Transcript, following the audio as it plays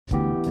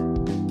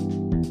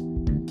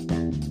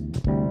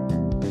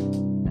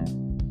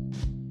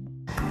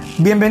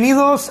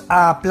Bienvenidos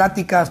a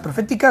Pláticas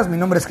Proféticas. Mi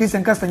nombre es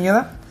Cristian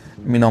Castañeda.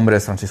 Mi nombre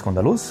es Francisco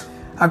Andaluz.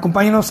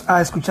 Acompáñenos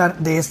a escuchar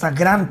de esta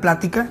gran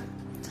plática.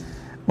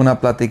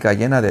 Una plática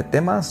llena de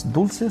temas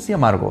dulces y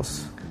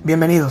amargos.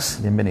 Bienvenidos.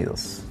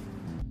 Bienvenidos.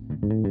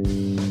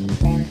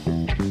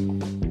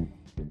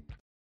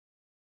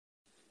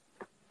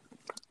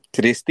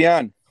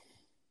 Cristian.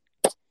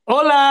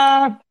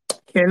 Hola.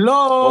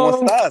 Hello.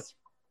 ¿Cómo estás?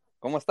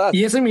 ¿Cómo estás?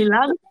 ¿Y ese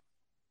milagro?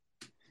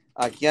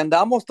 Aquí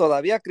andamos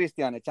todavía,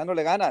 Cristian,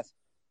 echándole ganas.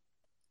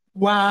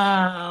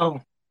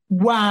 Wow.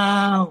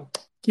 Wow.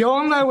 ¿Qué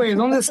onda, güey?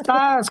 ¿Dónde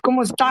estás?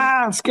 ¿Cómo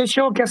estás? ¿Qué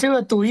show? ¿Qué ha sido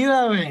de tu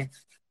vida, güey?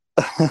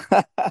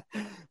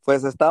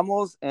 Pues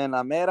estamos en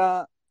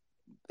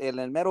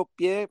el mero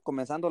pie,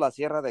 comenzando la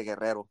Sierra de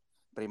Guerrero,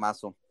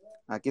 primazo.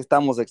 Aquí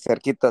estamos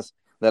cerquitas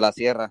de la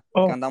sierra.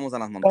 Aquí andamos en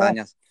las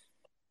montañas.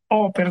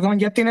 Perdón,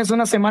 ya tienes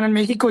una semana en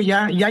México y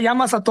ya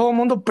llamas a todo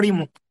mundo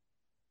primo.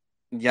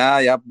 Ya,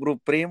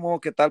 primo,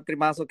 ¿qué tal,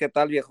 primazo? ¿Qué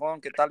tal, viejón?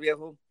 ¿Qué tal,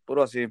 viejo?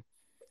 Puro así.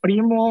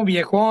 Primo,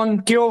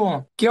 viejón, ¿qué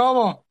hubo? ¿Qué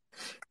hubo?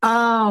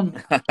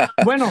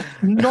 Bueno,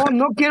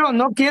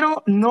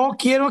 no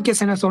quiero que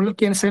se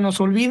nos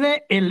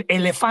olvide el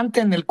elefante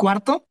en el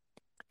cuarto,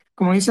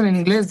 como dicen en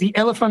inglés, the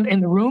elephant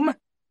in the room.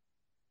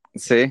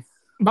 Sí.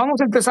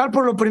 Vamos a empezar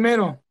por lo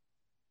primero.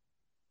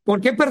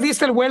 ¿Por qué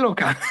perdiste el vuelo,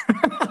 cara?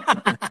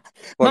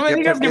 No ¿Por me qué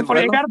digas perdí que el por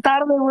vuelo? llegar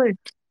tarde, güey.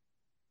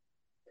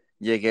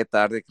 Llegué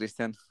tarde,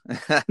 Cristian.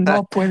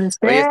 No puede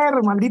Oye,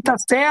 ser, maldita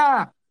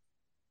sea.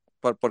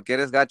 ¿por qué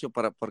eres gacho?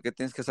 ¿Por qué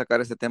tienes que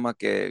sacar ese tema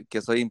que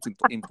soy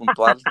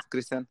impuntual,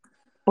 Cristian?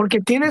 Porque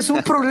tienes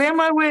un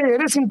problema, güey.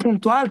 Eres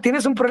impuntual.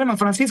 Tienes un problema.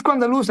 Francisco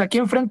Andaluz, aquí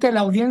enfrente de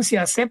la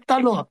audiencia,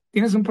 acéptalo.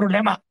 Tienes un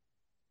problema.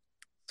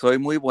 Soy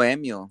muy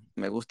bohemio,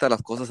 me gustan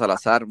las cosas al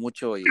azar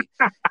mucho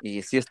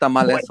y sí está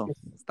mal Bueno, eso,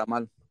 está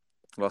mal,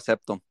 lo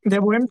acepto,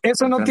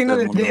 eso no enfrente tiene,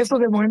 del mundo. eso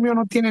de bohemio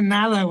no tiene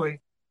nada,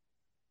 güey.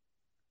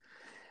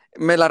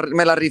 Me la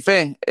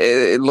rifé,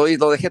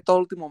 lo dejé todo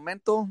el último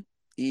momento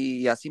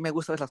y así me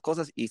gustan las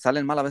cosas y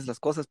salen mal a veces las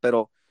cosas,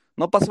 pero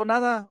no pasó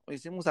nada,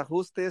 hicimos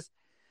ajustes,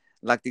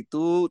 la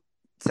actitud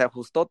se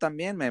ajustó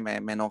también,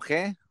 me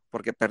enojé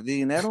porque perdí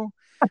dinero,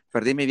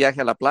 perdí mi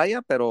viaje a la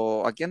playa,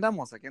 pero aquí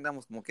andamos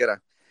como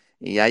quiera.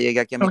 Y ya llegué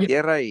aquí a mi Ok,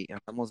 tierra y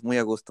estamos muy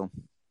a gusto,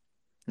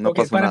 no ok,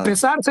 pasó para nada.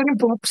 empezar,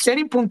 ser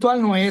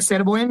impuntual no es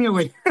ser bohemio,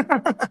 güey.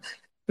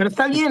 Pero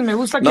está bien, me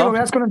gusta que lo No,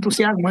 veas con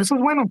entusiasmo. Eso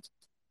es bueno.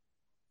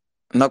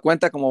 no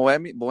cuenta como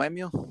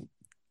bohemio.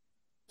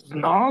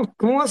 No,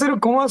 cómo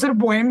va a ser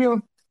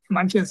bohemio?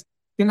 Manches,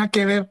 tiene nada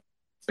que ver.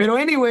 Pero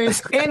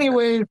anyways,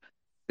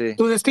 Sí,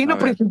 tu a destino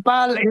ver.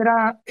 principal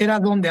era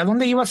 ¿dónde? ¿A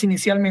dónde ibas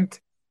inicialmente?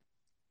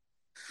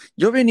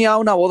 Yo venía a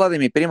una boda de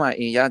mi prima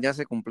y ya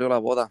se cumplió la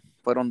boda.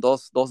 Fueron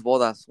dos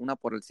bodas, una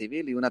por el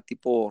civil y una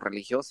tipo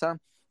religiosa,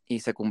 y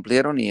se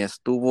cumplieron y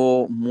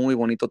estuvo muy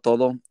bonito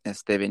todo.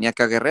 Venía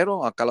acá a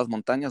Guerrero, acá a las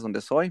montañas donde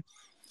soy,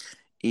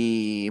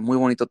 y muy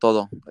bonito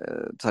todo.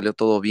 Salió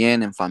todo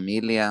bien, en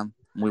familia,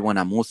 muy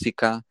buena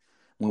música,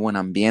 muy buen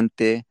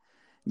ambiente.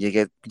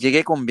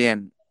 Llegué con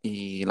bien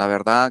y la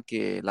verdad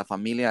que la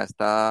familia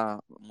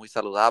está muy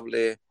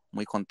saludable,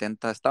 muy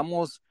contenta.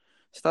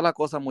 Está la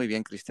cosa muy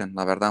bien, Cristian,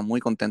 la verdad, muy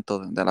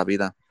contento de la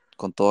vida,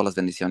 con todas las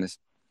bendiciones.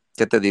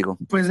 ¿Qué te digo?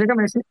 Pues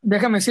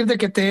déjame decirte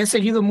que te he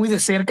seguido muy de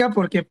cerca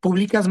porque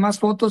publicas más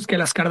fotos que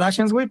las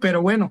Kardashians, güey,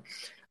 pero bueno,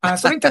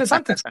 son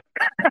interesantes,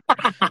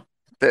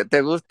 ¿Te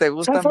son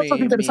gusta fotos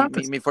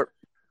interesantes.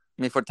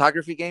 mi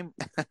photography game?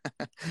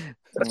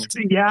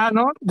 Sí, ya,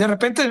 ¿no? De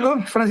repente,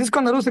 ¿no? Francisco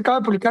Andaluz acaba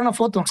de publicar una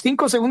foto.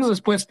 5 segundos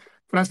después,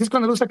 Francisco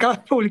Andaluz acaba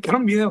de publicar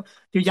un video.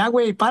 Yo, ya,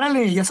 güey,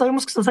 párale, ya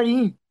sabemos que estás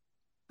ahí.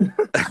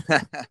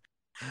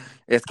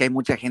 Es que hay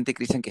mucha gente,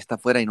 Cristian, que está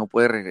afuera y no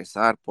puede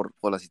regresar por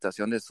la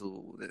situación de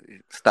su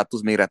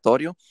estatus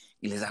migratorio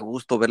y les da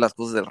gusto ver las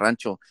cosas del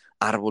rancho,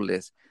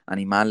 árboles,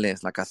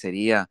 animales, la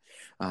cacería,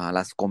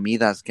 las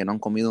comidas que no han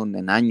comido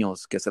en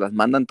años, que se las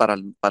mandan para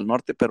el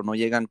norte pero no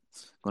llegan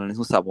con el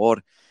mismo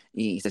sabor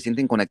y se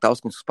sienten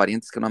conectados con sus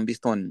parientes que no han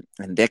visto en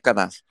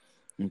décadas.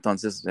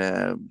 Entonces,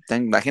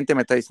 la gente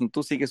me está diciendo,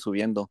 tú sigues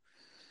subiendo.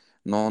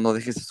 No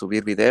dejes de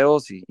subir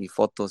videos y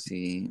fotos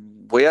y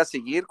voy a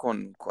seguir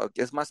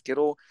es más,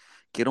 quiero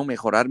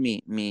mejorar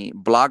mi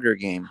blogger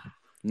game,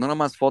 no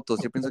nomás fotos,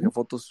 yo pienso que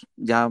fotos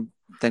ya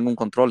tengo un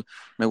control,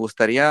 me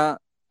gustaría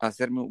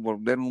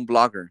volverme un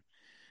blogger,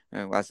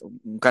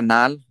 un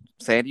canal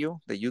serio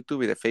de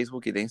YouTube y de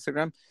Facebook y de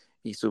Instagram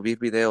y subir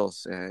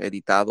videos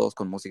editados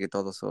con música y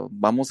todo eso.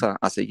 Vamos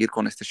a seguir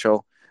con este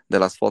show de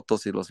las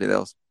fotos y los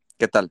videos.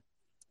 ¿Qué tal?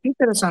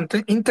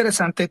 Interesante,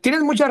 interesante.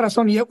 Tienes mucha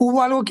razón. Y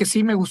hubo algo que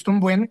sí me gustó un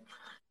buen.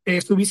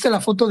 Subiste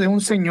la foto de un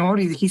señor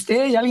y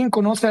dijiste, hey, ¿alguien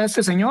conoce a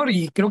este señor?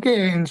 Y creo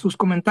que en sus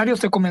comentarios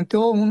te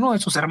comentó uno de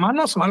sus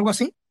hermanos o algo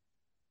así.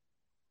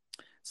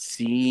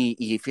 Sí,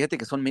 y fíjate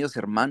que son medios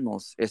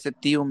hermanos. Ese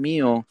tío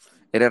mío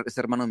era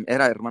hermano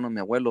de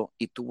mi abuelo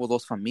y tuvo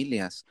dos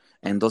familias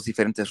en dos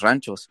diferentes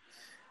ranchos.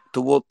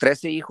 Tuvo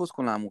 13 hijos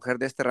con la mujer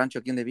de este rancho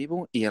aquí donde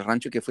vivo y el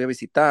rancho que fui a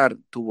visitar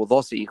tuvo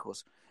 12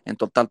 hijos. En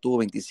total tuvo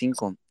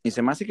 25. Y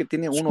se me hace que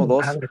tiene uno Su o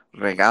dos madre.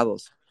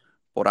 regados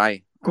por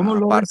ahí.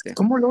 aparte.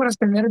 ¿Cómo logras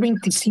tener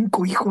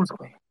 25 hijos,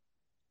 güey?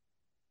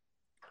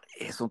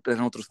 Eso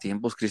eran otros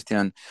tiempos,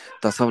 Cristian.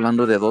 Estás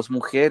hablando de 2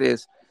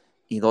 mujeres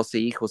y 12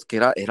 hijos, que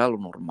era lo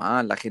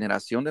normal. La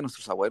generación de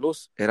nuestros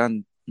abuelos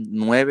eran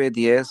 9,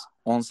 10,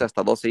 11,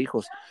 hasta 12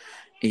 hijos.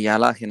 Y ya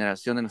la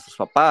generación de nuestros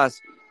papás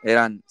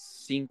eran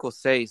 5,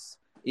 6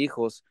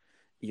 hijos.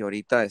 Y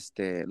ahorita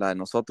la de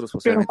nosotros,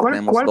 pues Pero obviamente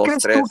tenemos ¿cuál 2,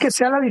 crees tú 3. que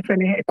sea la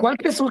diferencia? ¿Cuál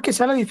crees tú que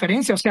sea la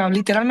diferencia? O sea,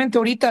 literalmente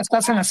ahorita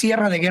estás en la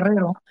Sierra de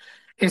Guerrero,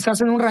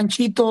 estás en un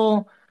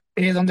ranchito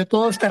donde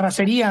todo es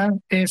terracería,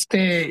 y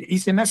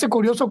se me hace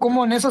curioso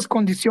cómo en esas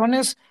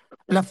condiciones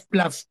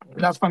las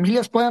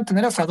familias puedan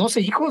tener hasta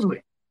 12 hijos,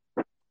 güey.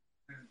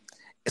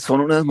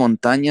 Son unas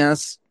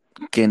montañas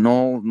que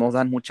no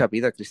dan mucha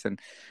vida, Cristian.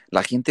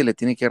 La gente le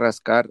tiene que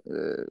rascar,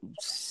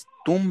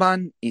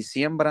 tumban y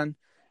siembran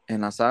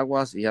en las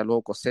aguas y ya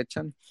luego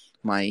cosechan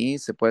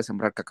maíz, se puede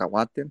sembrar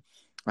cacahuate,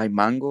 hay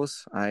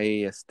mangos,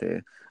 hay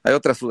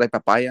otras frutas, hay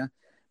papaya,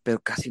 pero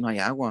casi no hay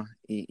agua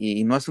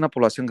y no es una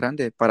población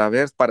grande.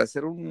 Para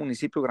ser un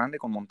municipio grande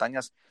con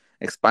montañas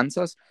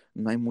expansas,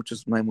 no hay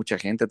mucha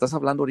gente. Estás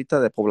hablando ahorita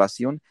de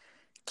población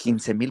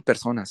 15,000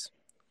 personas,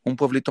 un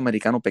pueblito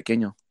americano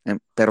pequeño,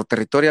 pero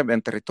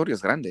en territorio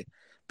es grande,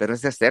 pero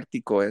es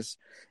desértico, es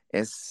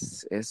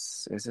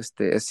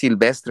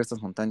silvestre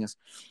estas montañas.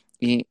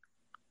 Y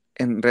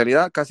en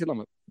realidad casi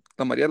la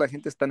mayoría de la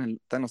gente está en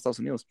los Estados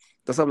Unidos.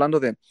 Estás hablando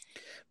de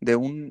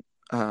un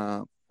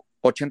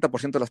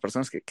 80% de las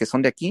personas que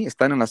son de aquí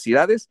están en las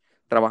ciudades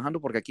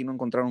trabajando porque aquí no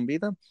encontraron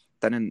vida.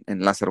 Están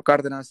en Lázaro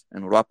Cárdenas,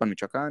 en Uruapan,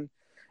 Michoacán,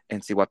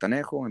 en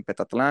Cihuatanejo, en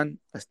Petatlán,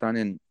 están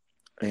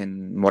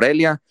en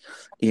Morelia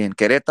y en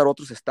Querétaro,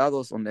 otros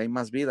estados donde hay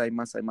más vida, hay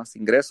más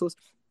ingresos,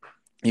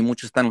 y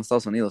muchos están en los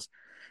Estados Unidos,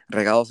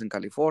 regados en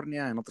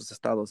California, en otros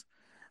estados.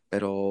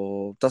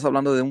 Pero estás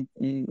hablando de un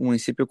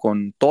municipio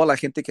con toda la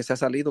gente que se ha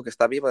salido, que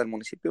está viva del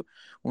municipio,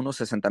 unos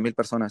 60,000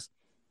 personas,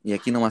 y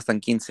aquí nomás están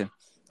 15,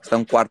 está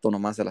un cuarto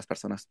nomás de las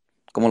personas.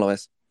 ¿Cómo lo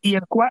ves? Y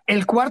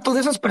el cuarto de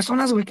esas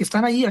personas, güey, que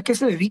están ahí, ¿a qué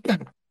se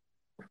dedican?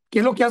 ¿Qué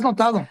es lo que has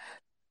notado?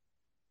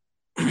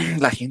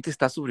 La gente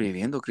está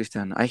sobreviviendo,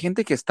 Cristian. Hay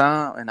gente que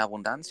está en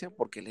abundancia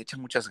porque le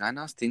echan muchas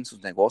ganas, tienen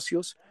sus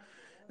negocios.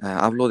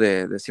 Hablo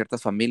de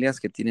ciertas familias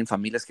que tienen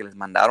familias que les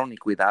mandaron y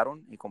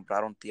cuidaron y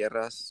compraron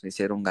tierras,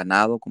 hicieron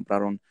ganado,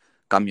 compraron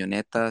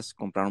camionetas,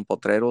 compraron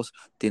potreros,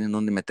 tienen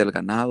donde meter el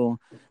ganado,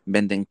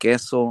 venden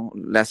queso,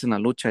 le hacen la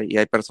lucha, y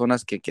hay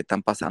personas que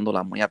están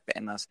pasándola muy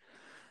apenas.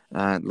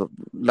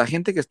 La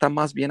gente que está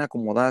más bien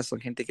acomodada son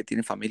gente que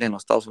tiene familia en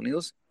los Estados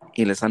Unidos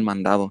y les han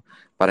mandado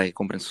para que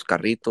compren sus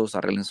carritos,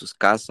 arreglen sus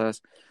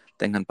casas,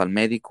 tengan para el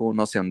médico,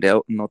 no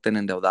estén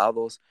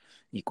endeudados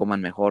y coman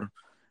mejor.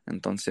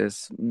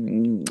 Entonces,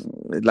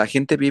 la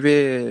gente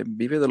vive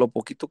de lo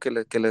poquito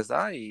que les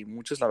da, y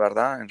muchos, la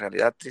verdad, en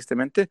realidad,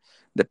 tristemente,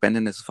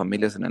 dependen de sus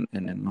familias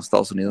en los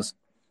Estados Unidos.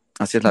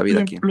 Así es la vida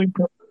Lo, aquí. lo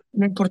impo-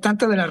 lo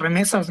importante de las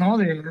remesas, ¿no?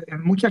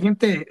 Mucha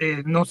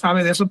gente no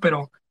sabe de eso,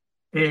 pero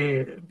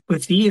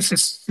pues sí, ese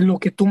es lo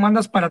que tú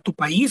mandas para tu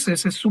país,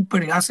 ese es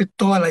súper, hace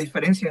toda la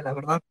diferencia, la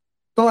verdad,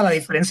 toda la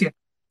diferencia.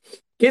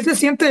 ¿Qué se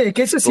siente?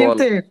 ¿Qué se Todo,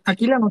 siente?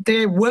 Aquí la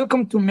anoté,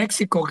 Welcome to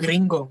Mexico,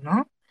 gringo,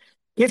 ¿no?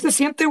 ¿Qué se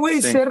siente,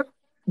 güey, sí. ser?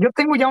 Yo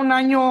tengo ya un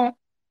año,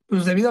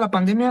 pues debido a la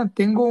pandemia,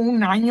 tengo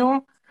un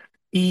año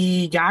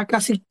y ya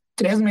casi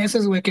 3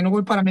 meses, güey, que no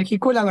voy para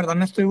México y la verdad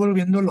me estoy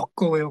volviendo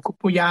loco, güey.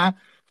 Ocupo ya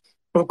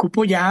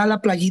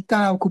la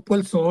playita, ocupo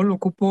el sol,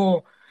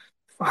 ocupo,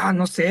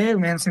 no sé,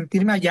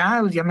 sentirme allá,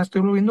 pues, ya me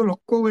estoy volviendo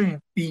loco, güey.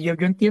 Y yo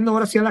entiendo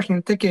ahora sí a la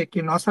gente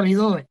que no ha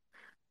salido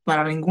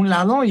para ningún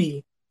lado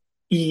y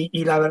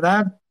la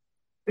verdad,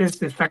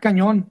 está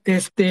cañón.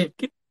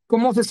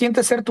 ¿Cómo se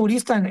siente ser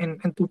turista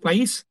en tu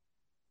país?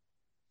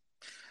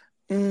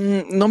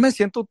 No me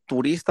siento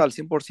turista al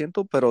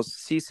 100%, pero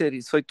sí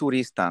soy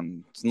turista.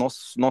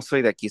 No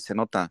soy de aquí, se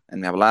nota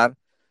en mi hablar,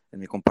 en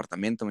mi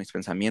comportamiento, en mis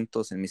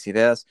pensamientos, en mis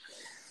ideas.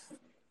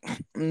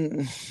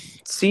 Mm,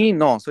 sí,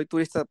 no, soy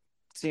turista,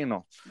 sí,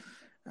 no.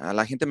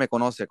 La gente me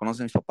conoce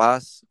a mis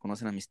papás,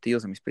 conocen a mis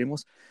tíos, a mis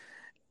primos.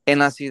 En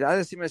las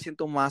ciudades sí me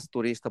siento más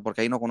turista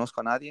porque ahí no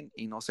conozco a nadie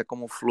y no sé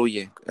cómo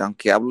fluye.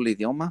 Aunque hablo el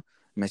idioma,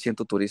 me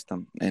siento turista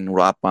en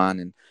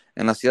Uruapan,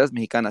 en las ciudades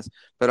mexicanas.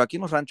 Pero aquí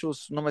en los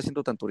ranchos no me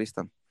siento tan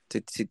turista,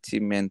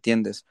 si me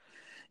entiendes.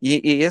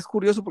 Y es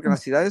curioso porque en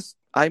las ciudades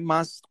hay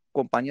más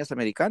compañías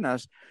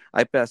americanas,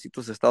 hay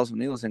pedacitos de Estados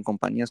Unidos en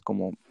compañías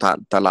como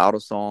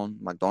AutoZone,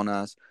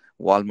 McDonald's,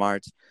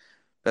 Walmart,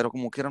 pero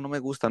como quiera no me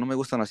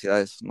gustan las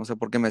ciudades, no sé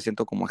por qué me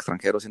siento como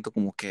extranjero, siento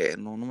como que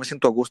no me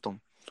siento a gusto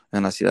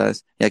en las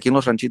ciudades. Y aquí en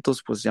los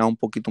ranchitos pues ya un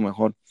poquito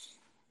mejor,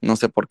 no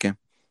sé por qué,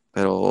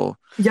 pero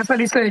 ¿Ya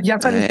saliste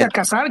eh, a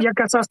cazar? ¿Ya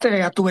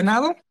cazaste a tu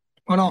venado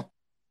o no?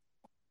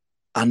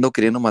 ando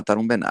queriendo matar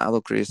un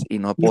venado, Chris, y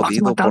no he ¿Ya has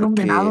podido matado un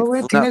venado, porque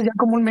güey? fue ¿Tienes ya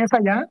como un mes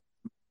allá?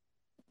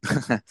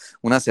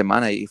 una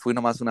semana y fui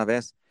nomás una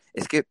vez.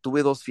 Es que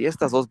tuve 2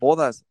 fiestas, 2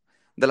 bodas,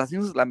 de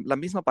la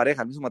misma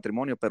pareja, el mismo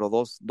matrimonio, pero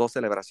dos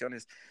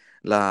celebraciones,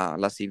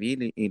 la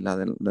civil y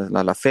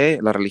la fe,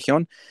 la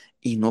religión,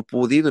 y no he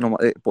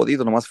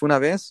podido, nomás fue una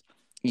vez,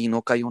 y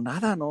no cayó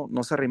nada,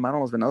 no se arrimaron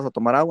los venados a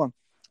tomar agua.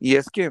 Y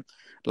es que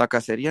la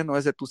cacería no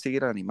es de tú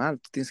seguir al animal,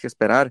 tú tienes que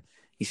esperar.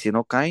 Y si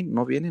no caen,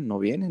 no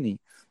vienen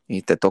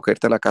y te toca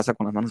irte a la casa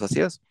con las manos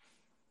vacías.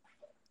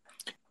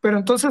 Pero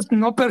entonces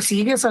no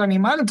persigues al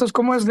animal, entonces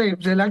 ¿cómo es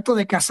del acto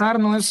de cazar?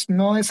 No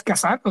es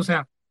cazar, o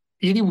sea,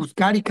 ir y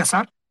buscar y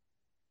cazar.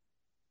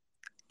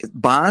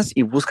 Vas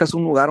y buscas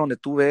un lugar donde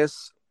tú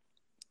ves,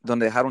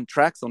 donde dejaron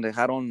tracks, donde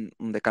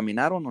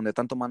caminaron, donde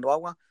están tomando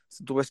agua.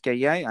 Si tú ves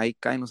que ahí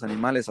caen los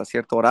animales a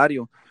cierto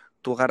horario.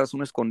 Tú agarras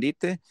un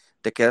escondite,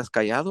 te quedas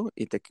callado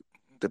y te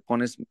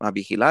pones a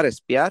vigilar, a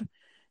espiar,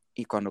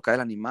 y cuando cae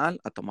el animal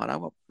a tomar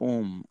agua,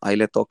 ¡pum! Ahí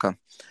le toca.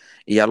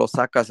 Y ya lo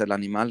sacas, el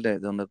animal de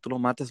donde tú lo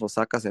mates, lo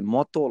sacas en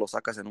moto, o lo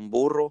sacas en un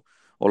burro,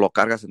 o lo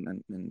cargas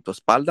en tu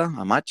espalda,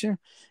 a mache,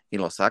 y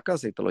lo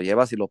sacas y te lo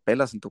llevas y lo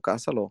pelas en tu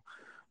casa, lo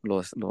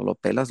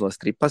pelas, lo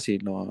estripas y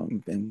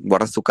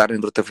guardas tu carne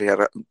en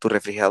tu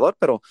refrigerador,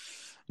 pero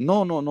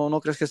no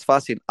crees que es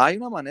fácil. Hay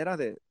una manera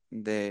de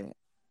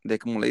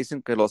como le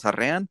dicen, que los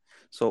arrean,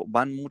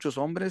 van muchos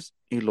hombres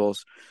y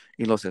los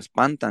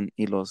espantan,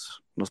 y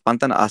los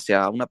espantan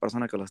hacia una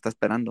persona que lo está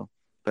esperando.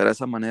 Pero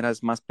esa manera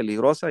es más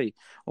peligrosa y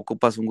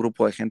ocupas un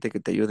grupo de gente que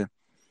te ayude.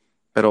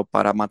 Pero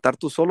para matar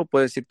tú solo,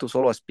 puedes ir tú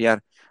solo a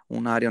espiar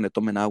un área donde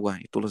tomen agua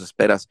y tú los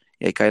esperas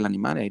y ahí cae el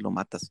animal y ahí lo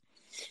matas.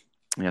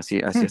 Y así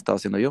he Mm, estado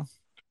haciendo yo.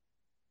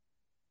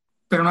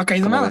 pero no ha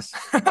caído ¿Cómo nada. ves?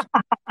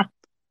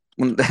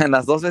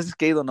 Las dos veces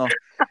que he ido, no.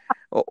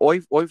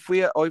 Hoy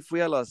fui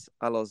a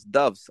los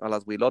doves, a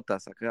las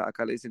huilotas.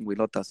 Acá le dicen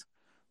huilotas.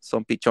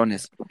 Son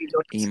pichones.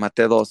 Y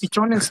maté dos Los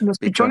pichones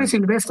pichones.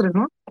 silvestres,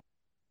 ¿no?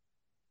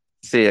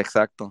 Sí,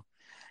 exacto.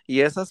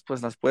 Y esas,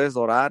 pues las puedes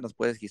dorar, las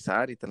puedes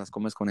guisar y te las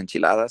comes con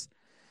enchiladas.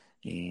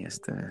 Y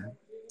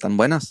tan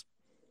buenas.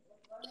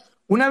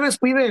 Una vez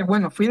fui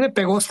de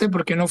pegoste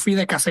porque no fui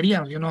de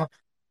cacería, yo no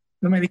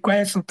me dedico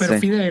a eso, pero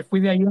Sí. fui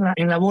de ahí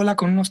en la bola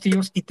con unos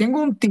tíos y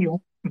tengo un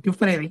tío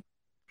Freddy,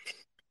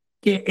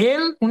 que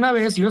él una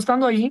vez, yo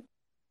estando ahí,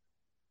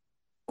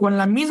 con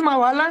la misma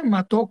bala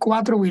mató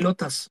 4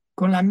 huilotas,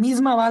 con la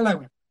misma bala,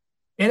 güey.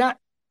 Era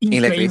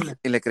increíble.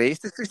 ¿Y le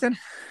creíste, Cristian?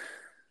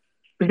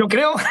 Yo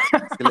creo,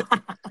 ¿Sí le,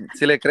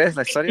 sí le crees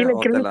la y historia le o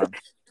te creí. la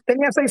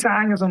Tenía 6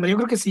 años, hombre, yo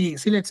creo que sí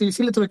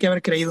le tuve que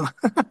haber creído.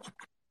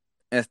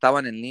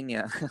 estaban en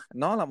línea?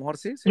 No, a lo mejor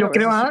sí, a Yo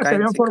creo, veces se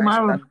habían sí caen,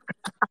 formado.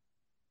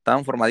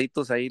 estaban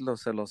formaditos ahí,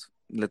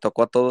 le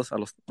tocó a todos, a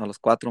los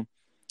cuatro.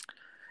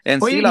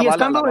 En Oye, sí, y la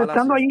bala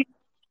sí.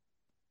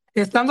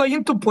 estando ahí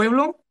en tu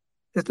pueblo,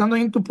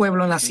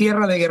 en la Ujú.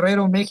 Sierra de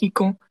Guerrero,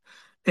 México,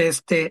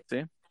 este,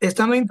 Sí.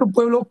 estando ahí en tu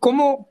pueblo,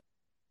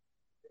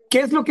 qué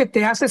es lo que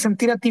te hace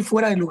sentir a ti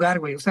fuera de lugar,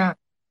 güey? O sea,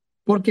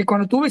 porque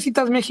cuando tú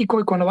visitas México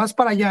y cuando vas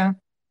para allá,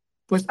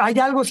 pues hay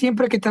algo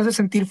siempre que te hace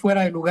sentir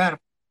fuera de lugar.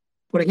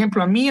 Por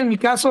ejemplo, a mí en mi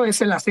caso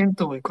es el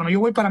acento, güey. Cuando yo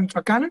voy para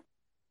Michoacán,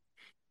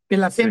 el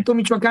Sí. acento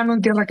michoacano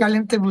en Tierra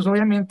Caliente, pues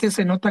obviamente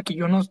se nota que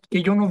yo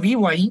no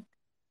vivo ahí.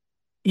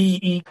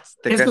 Y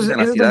Te creces en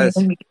las eso es ciudades.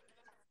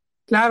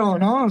 claro,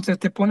 ¿no? O sea,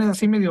 te pones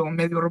así medio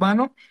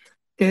urbano.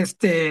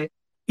 Este,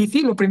 y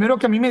sí, lo primero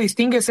que a mí me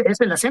distingue es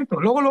el acento.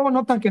 Luego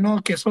notan que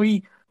no, que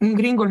soy un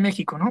gringo en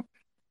México, ¿no?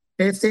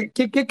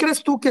 ¿Qué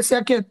crees tú que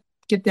sea que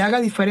te haga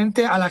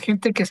diferente a la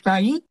gente que está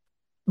ahí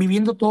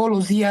viviendo todos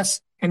los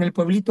días en el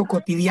pueblito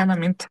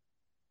cotidianamente?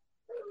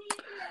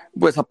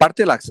 Pues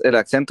aparte el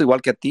acento,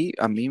 igual que a ti,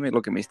 a mí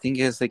lo que me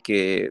distingue es de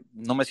que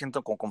no me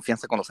siento con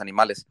confianza con los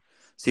animales.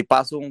 Si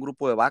paso un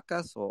grupo de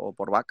vacas o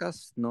por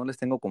vacas, no les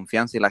tengo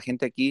confianza. Y la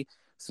gente aquí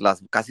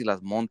casi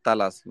las monta,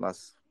 las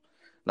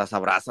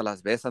abraza,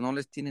 las besa, no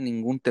les tiene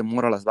ningún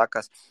temor a las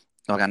vacas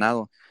o al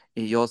ganado.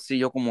 Y yo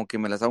como que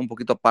me las hago un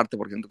poquito aparte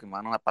porque siento que me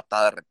dan una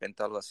patada de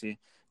repente o algo así.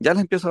 Ya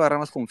les empiezo a agarrar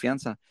más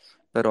confianza,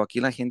 pero aquí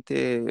la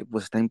gente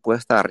pues está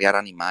impuesta a arriar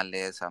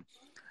animales, a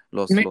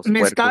los puercos.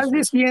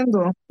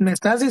 Me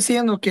estás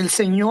diciendo que el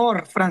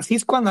señor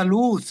Francisco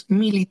Andaluz,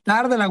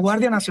 militar de la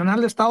Guardia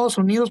Nacional de Estados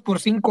Unidos por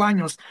 5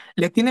 años,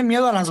 ¿le tiene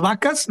miedo a las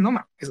vacas? No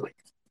mames, güey.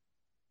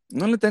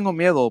 No le tengo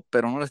miedo,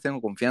 pero no les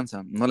tengo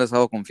confianza. No les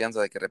hago confianza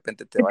de que de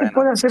repente te ¿Qué te vayan a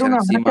puede hacer echar una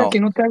encima vaca o... que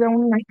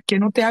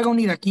no te haga un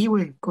iraquí,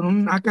 güey, con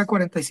un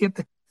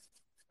AK-47?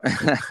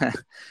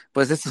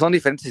 Pues estas son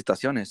diferentes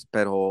situaciones,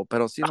 pero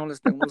sí no les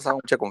hago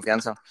mucha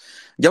confianza.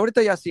 Ya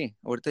ahorita ya sí,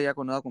 ahorita ya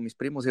cuando ando con mis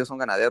primos, ellos son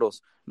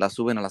ganaderos, las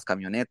suben a las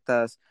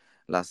camionetas,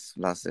 las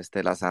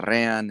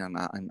arrean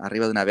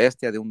arriba de una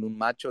bestia, de un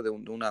macho, de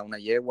una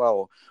yegua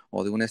o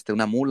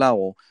una mula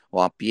o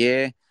a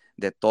pie,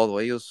 de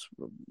todo. Ellos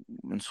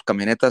en sus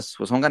camionetas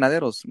pues son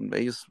ganaderos,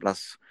 ellos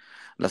las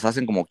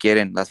hacen como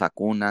quieren, las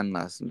vacunan,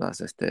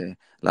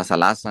 las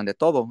alazan, de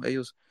todo.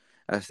 Ellos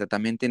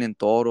también tienen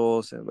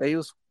toros,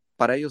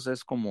 para ellos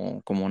es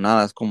como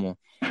nada, es como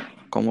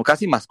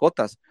casi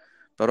mascotas,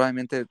 pero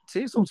obviamente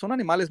sí, son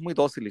animales muy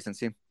dóciles en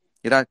sí.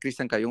 Mira,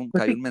 Cristian, cayó un,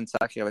 Pues cayó sí, un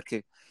mensaje, a ver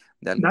que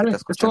de alguien que está dale,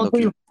 es todo escuchando aquí,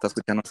 tuyo. está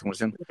escuchando esta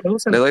conversación. Le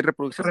Reprodúcelo, doy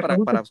reproducción para,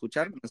 reproduce. para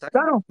escuchar el mensaje.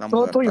 Claro, Vamos a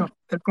todo ver, tuyo. dale,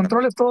 El dale,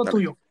 control es todo dale,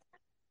 tuyo.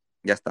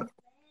 ya está.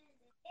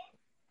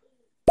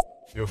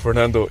 Yo,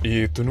 Fernando,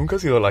 ¿y tú nunca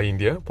has ido a la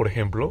India, por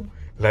ejemplo?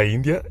 La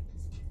India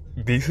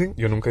Dicen,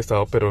 yo nunca he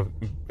estado, pero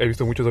he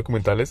visto muchos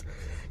documentales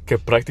que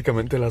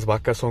prácticamente las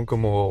vacas son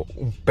como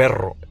un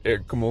perro,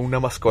 como una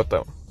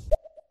mascota.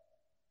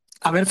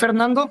 A ver,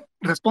 Fernando,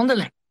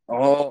 respóndele.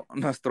 Oh,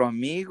 nuestro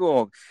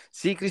amigo.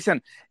 Sí,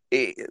 Cristian,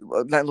 eh,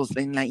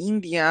 en la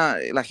India,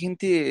 la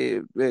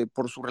gente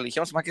por su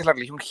religión, se llama que es la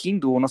religión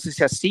hindú, no sé si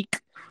sea Sikh,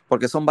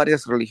 porque son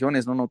varias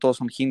religiones, no todos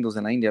son hindús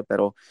en la India,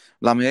 pero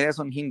la mayoría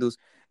son hindús,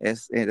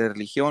 es de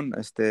religión,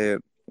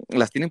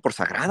 las tienen por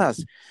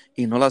sagradas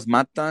y no las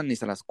matan ni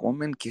se las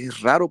comen, que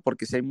es raro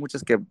porque si hay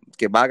muchas que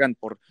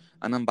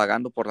andan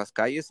vagando por las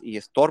calles y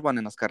estorban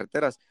en las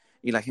carreteras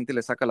y la gente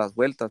les saca las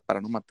vueltas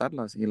para no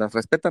matarlas y las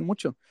respetan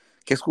mucho,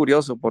 que es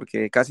curioso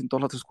porque casi en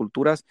todas las otras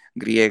culturas,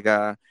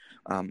 griega,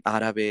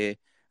 árabe,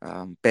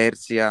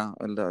 Persia,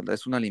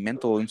 es un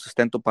alimento, un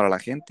sustento para la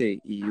gente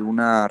y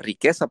una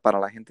riqueza para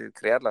la gente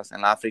crearlas,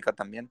 en la África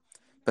también,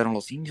 pero en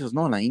los indios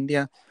no, en la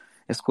India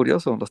es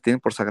curioso, los tienen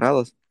por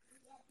sagrados.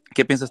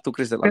 ¿Qué piensas tú,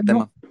 Chris, del Pero no,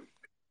 tema?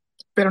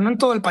 pero no en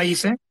todo el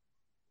país, ¿eh?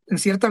 En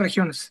ciertas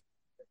regiones.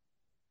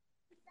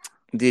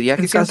 Diría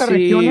En que ciertas casi,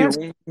 regiones,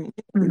 ujú.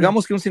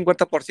 digamos que un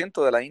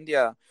 50% de la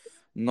India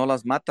no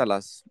las mata,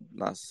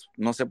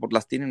 no sé,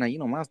 las tienen ahí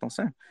nomás, no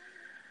sé,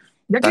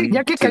 Ya tan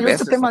que cayó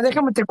este silvestres, no tema, sé.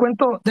 déjame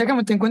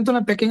te cuento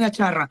una pequeña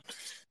charra,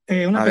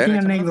 una A ver, pequeña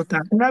échamela,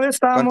 anécdota. Una vez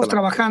estábamos cuéntala.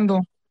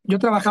 trabajando, yo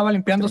trabajaba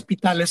limpiando Sí,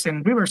 hospitales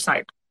en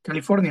Riverside,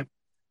 California,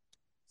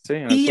 sí,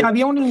 en el y sur.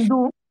 había un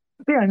hindú,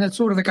 sí, en el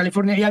sur de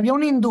California, y había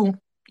un hindú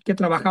que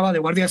trabajaba de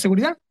guardia de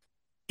seguridad.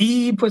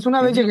 Y pues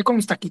una vez Ujú. llegué con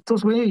mis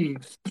taquitos, güey, y,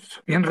 pues,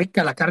 bien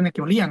rica la carne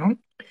que olía, ¿no?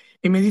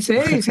 Y me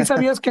dice, hey, ¿sí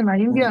sabías que en la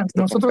Un India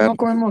gusto con nosotros no perro.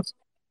 comemos,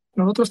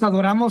 nosotros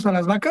adoramos a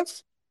las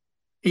vacas?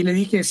 Y le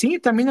dije, sí,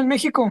 también en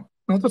México,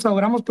 nosotros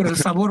adoramos por el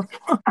sabor.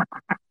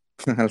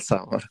 El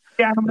sabor.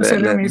 Ya no me se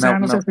rió, me dice, Una, ah,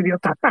 no seas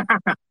idiota.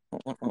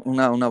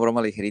 una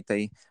broma ligerita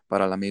ahí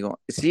para el amigo.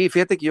 Sí,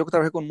 fíjate que yo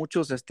trabajé con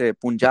muchos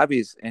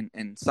punjabis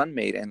en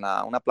Sunmade,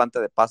 una planta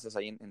de pastas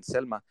ahí en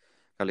Selma,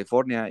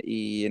 California,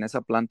 y en esa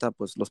planta,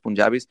 pues los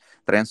punjabis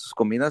traían sus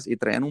comidas y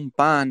traían un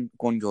pan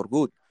con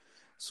yogurt.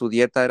 Su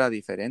dieta era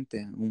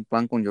diferente, un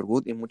pan con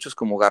yogurt y muchos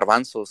como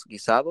garbanzos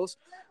guisados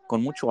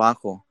con mucho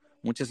ajo,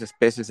 muchas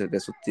especies de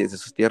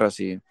sus tierras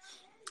y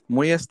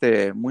muy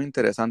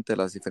interesante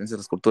las diferencias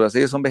de las culturas.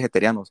 Ellos son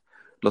vegetarianos,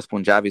 los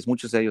punjabis,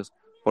 muchos de ellos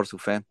por su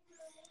fe.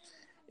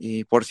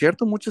 Y por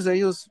cierto, muchos de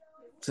ellos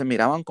se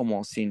miraban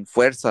como sin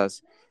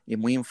fuerzas y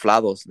muy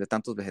inflados de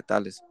tantos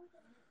vegetales.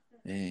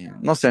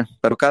 No sé,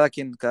 pero cada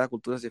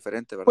cultura es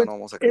diferente, ¿verdad? Pues No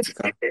vamos a es,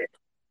 criticar.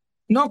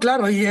 no,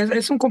 claro, y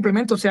es un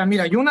complemento. O sea,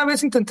 mira, yo una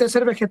vez intenté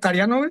ser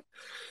vegetariano, güey,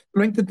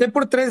 lo intenté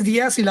por 3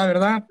 días y la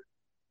verdad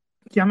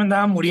ya me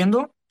andaba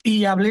muriendo.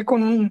 Y hablé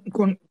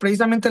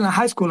precisamente en la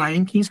high school, ahí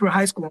en Kingsbury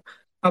High School,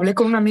 hablé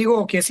con un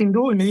amigo que es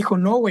hindú y me dijo,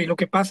 no, güey, lo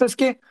que pasa es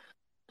que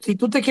si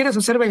tú te quieres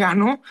hacer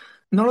vegano,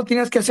 no lo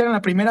tienes que hacer en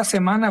la primera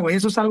semana, güey,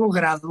 eso es algo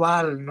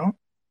gradual, ¿no?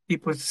 Y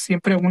pues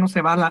siempre uno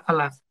se va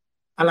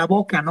a la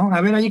boca, ¿no?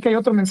 A ver, ahí que hay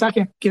otro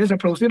mensaje, ¿quieres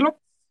reproducirlo?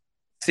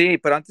 Sí,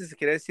 pero antes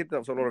quería decir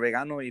sobre lo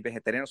vegano y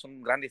vegetariano son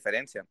una gran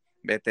diferencia.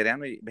 Mm.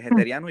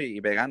 Vegetariano y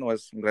vegano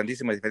es una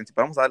grandísima diferencia.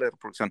 Pero vamos a darle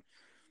reproducción.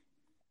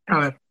 A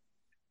ver,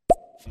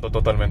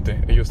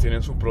 Totalmente. Ellos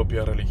tienen su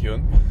propia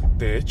religión.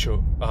 De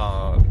hecho,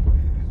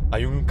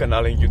 hay un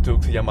canal en YouTube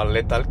que se llama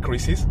Lethal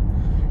Crisis,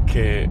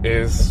 que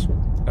es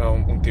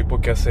un tipo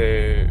que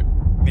hace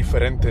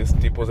diferentes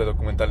tipos de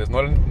documentales, no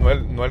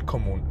el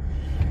común.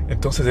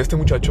 Entonces, este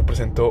muchacho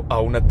presentó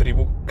a una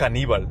tribu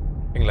caníbal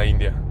en la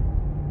India.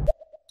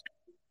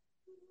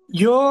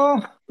 yo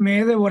me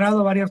he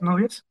devorado varias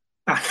novias,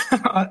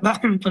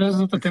 pero eso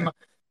es otro tema.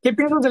 ¿Qué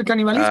piensas del Ah,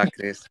 canibalismo?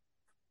 Cris.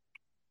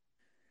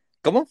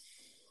 ¿Cómo?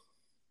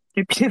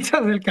 ¿Qué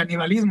piensas del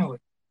canibalismo, güey?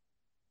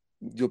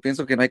 Yo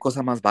pienso que no hay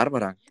cosa más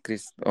bárbara,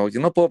 Cris. Yo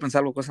no puedo pensar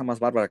algo cosa más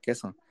bárbara que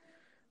eso.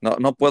 No,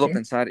 no puedo Ok.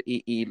 pensar.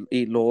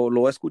 Y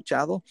lo he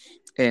escuchado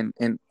en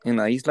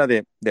la isla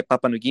de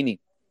Papua New Guinea.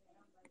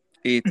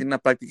 Y tiene una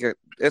práctica.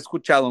 He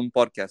escuchado un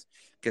podcast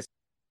que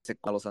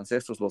a los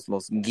ancestros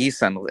los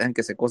guisan, los dejan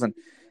que se cosan.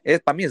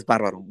 Para mí es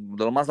bárbaro,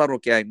 de lo más bárbaro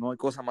que hay. No hay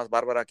cosa más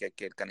bárbara que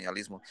el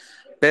canibalismo.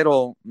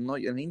 Pero no,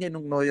 en India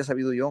no había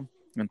sabido yo.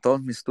 En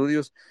todos mis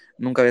estudios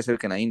nunca había sabido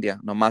que en la India,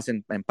 nomás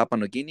en Papua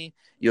New Guinea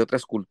y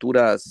otras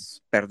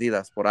culturas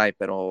perdidas por ahí,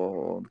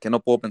 pero que no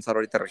puedo pensar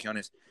ahorita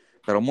regiones.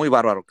 Pero muy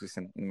bárbaro,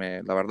 Cristian.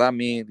 La verdad, a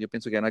mí, yo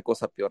pienso que no hay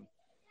cosa peor.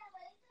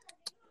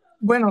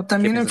 Bueno, ¿Qué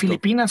también en piensas tú?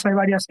 Filipinas hay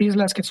varias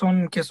islas que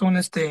son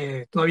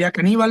todavía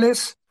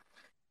caníbales.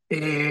 No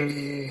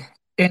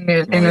En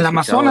había el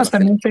escuchado de Amazonas la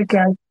también Felipe. sé que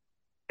hay,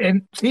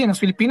 sí, en las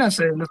Filipinas,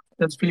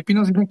 los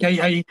filipinos dicen que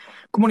hay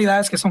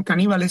comunidades que son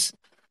caníbales.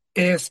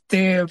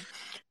 Este,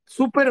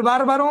 súper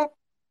bárbaro,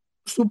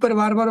 súper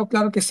bárbaro,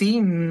 claro que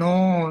sí,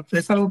 no,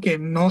 es algo que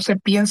no se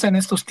piensa en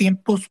estos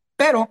tiempos,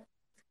 pero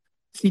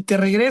si te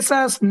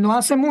regresas no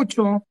hace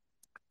mucho,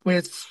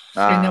 pues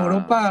en Ah,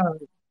 Europa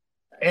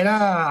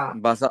era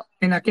vas a,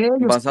 en aquellos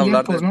vas a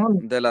hablar tiempos, ¿no?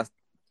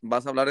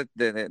 vas a hablar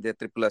de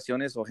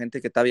tripulaciones o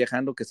gente que está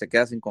viajando que se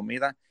queda sin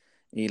comida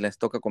y les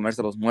toca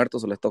comerse a los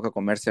muertos o les toca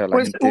comerse a la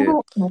Pues gente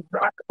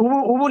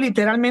hubo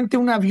literalmente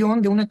un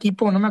avión de un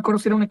equipo, no me acuerdo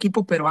si era un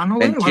equipo peruano,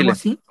 güey, en o algo Chile,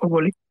 así,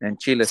 en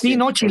Chile, sí, sí,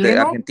 no, o de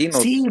chileno,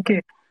 sí, argentinos.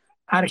 que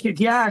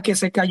Argentina, que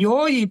se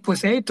cayó y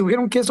pues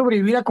tuvieron que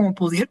sobrevivir a como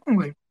pudieron,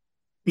 güey.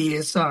 Y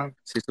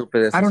Sí, supe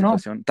de I esa don't know,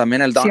 situación.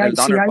 También si hay, el si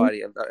Donner hay,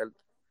 Party,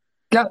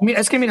 claro,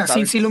 es que mira,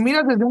 si lo ¿sabes?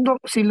 miras desde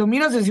si lo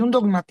miras desde un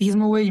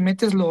dogmatismo, güey, y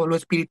metes lo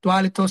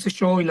espiritual y todo ese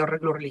show y lo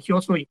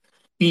religioso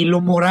y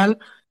lo moral,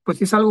 pues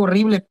sí es algo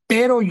horrible,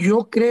 pero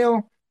yo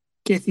creo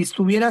que si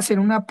estuvieras en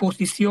una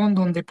posición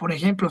donde, por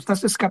ejemplo,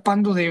 estás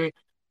escapando de,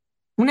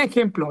 un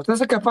ejemplo,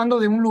 estás escapando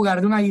de un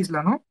lugar, de una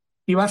isla, ¿no?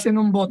 Y vas en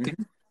un bote,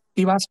 Ujú,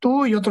 y vas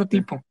tú y otro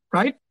sí, tipo,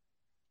 ¿right?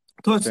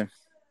 sí. Entonces,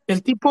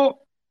 el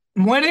tipo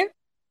muere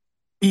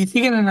y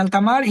siguen en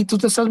alta mar y tú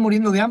te estás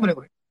muriendo de hambre,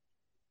 güey.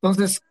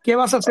 Entonces, ¿qué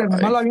vas a hacer?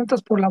 ¿Nomás Ay, lo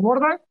avientas por la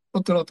borda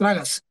o te lo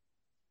tragas?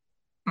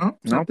 ¿No?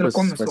 O sea, no, te lo pues,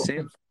 comes. pues sí.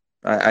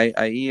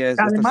 Ahí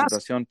es esta Además,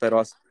 situación, pero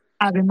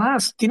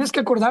además, tienes que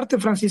acordarte,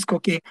 Francisco,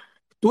 que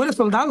tú eres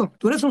soldado,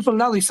 tú eres un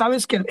soldado y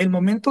sabes que el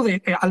momento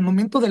al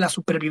momento de la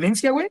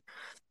supervivencia, güey,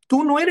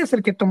 tú no eres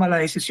el que toma la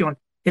decisión.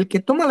 El que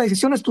toma la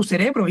decisión es tu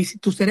cerebro. Y si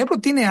tu cerebro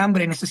tiene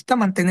hambre, necesita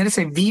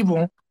mantenerse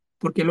vivo,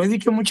 porque lo he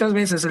dicho muchas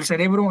veces, el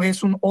cerebro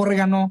es un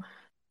órgano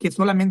que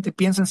solamente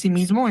piensa en sí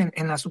mismo,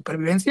 en la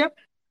supervivencia.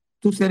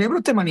 Tu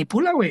cerebro te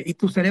manipula, güey, y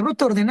tu cerebro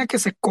te ordena que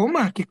se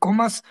coma, que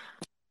comas.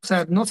 O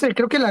sea, no sé,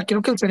 creo que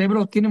el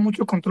cerebro tiene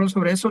mucho control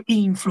sobre eso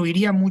y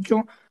influiría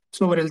mucho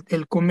sobre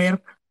el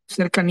comer,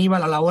 ser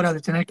caníbal a la hora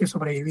de tener que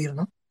sobrevivir,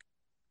 ¿no?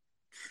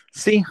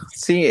 sí,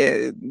 sí,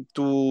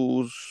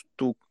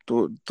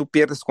 tú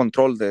pierdes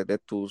control de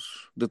tu,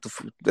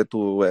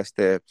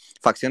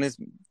 facciones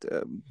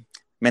eh,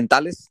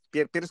 mentales,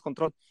 pierdes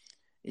control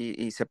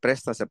y se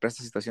presta a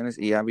situaciones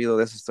y ha habido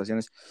de esas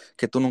situaciones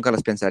que tú nunca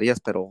las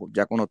pensarías, pero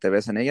ya cuando te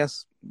ves en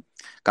ellas,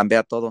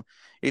 cambia todo.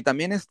 Y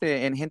también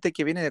en gente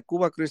que viene de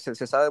Cuba, Chris,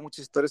 se sabe de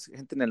muchas historias de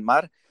gente en el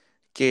mar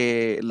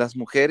que las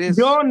mujeres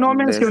Yo no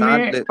les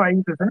dan, mencioné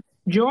países, ¿eh?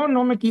 Yo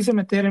no me quise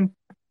meter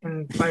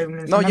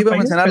no, yo mencionar iba a países,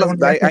 mencionar, pero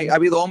gracias. ha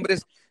habido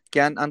hombres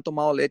que han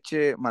tomado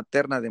leche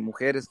materna de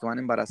mujeres que van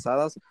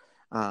embarazadas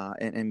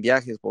en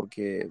viajes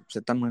porque se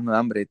están muriendo de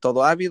hambre y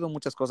todo. Ha habido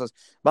muchas cosas.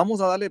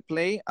 Vamos a darle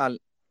play al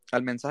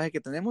mensaje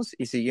que tenemos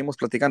y seguimos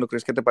platicando.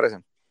 ¿Crees que te parece?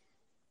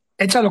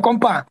 Échalo,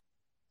 compa.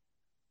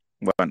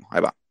 Bueno,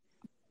 ahí va.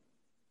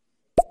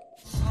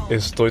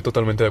 Estoy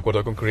totalmente de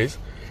acuerdo con Chris.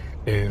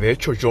 De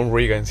hecho, John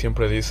Reagan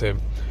siempre dice,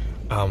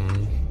 am,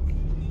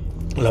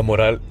 la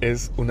moral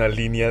es una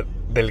línea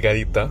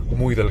delgadita,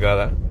 muy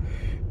delgada,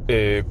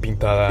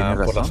 ¿Tienes pintada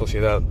por la razón?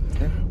 sociedad.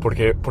 Sí.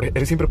 Porque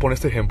él siempre pone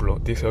este ejemplo.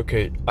 Dice, ok,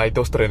 hay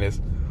dos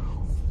trenes.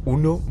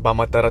 Uno va a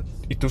matar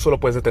y tú solo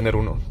puedes detener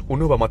uno.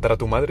 Uno va a matar a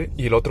tu madre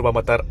y el otro va a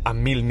matar a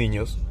 1000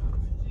 niños.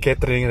 ¿Qué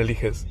tren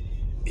eliges?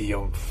 Y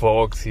yo,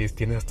 Foxy,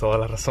 tienes toda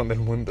la razón del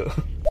mundo.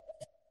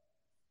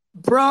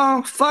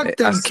 Bro, fuck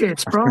them Así.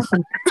 kids, bro.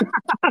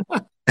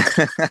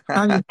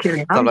 I'm just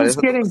kidding. I'm just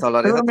kidding. ¿Se Estoy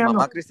hablarías a tu bromeando.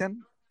 mamá,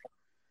 Cristian?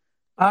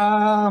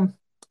 Ah,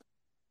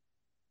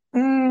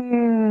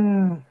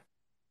 mm,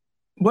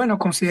 bueno,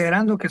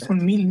 considerando que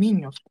son 1000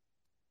 niños,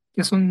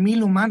 que son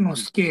 1000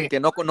 humanos, que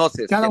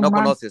cada Que no humano,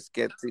 conoces,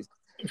 sí,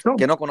 que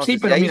son, no sí,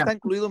 conoces. Y pero ahí mira, está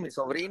incluido mis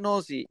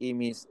sobrinos y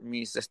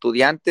mis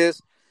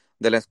estudiantes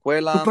de la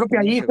tu escuela,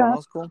 propia niños que hija,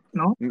 conozco.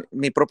 ¿no?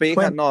 Mi propia hija,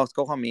 Bueno, no,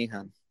 escojo a mi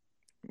hija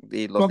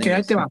y los ok,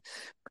 ahí niños. te va.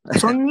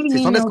 Son mil Si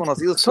son niños,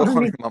 desconocidos, son escojo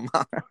a mi mil, mamá.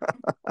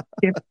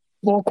 qué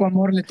poco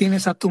amor le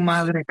tienes a tu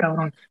madre,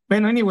 cabrón.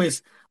 Bueno,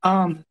 anyways,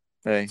 um,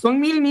 Ey, son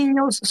 1000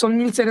 niños, son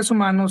 1000 seres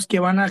humanos que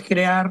van a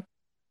crear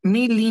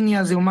 1000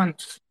 líneas de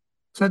humanos.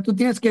 O sea, tú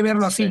tienes que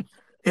verlo sí. así.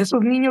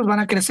 Esos niños van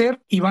a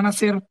crecer y van a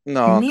ser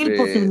No, 1000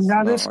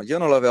 posibilidades. no, yo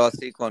no lo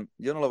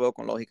veo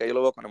con lógica, yo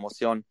lo veo con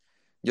emoción.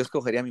 Yo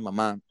escogería a mi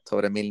mamá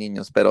sobre 1000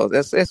 niños, pero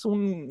es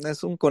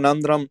un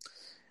conundrum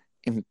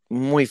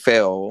muy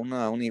feo,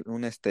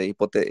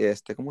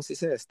 ¿cómo se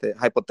dice?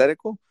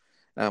 Hipotético,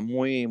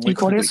 muy Y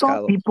por eso,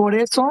 complicado. y por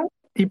eso,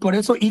 y por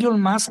eso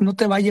Elon Musk no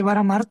te va a llevar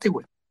a Marte,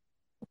 güey.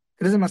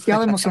 Eres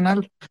demasiado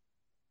emocional.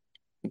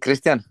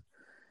 Cristian,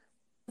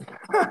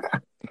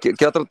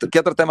 qué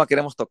otro tema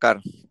queremos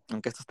tocar?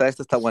 Aunque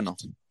este está bueno.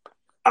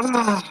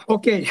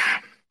 Ok.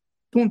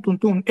 Tun, tun,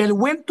 tun. El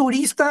buen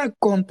turista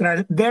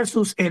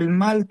versus el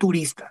mal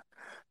turista.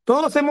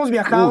 Todos hemos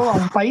viajado a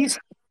Uf, un país,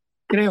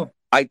 creo.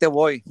 ahí te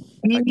voy,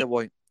 ahí te Y,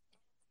 voy.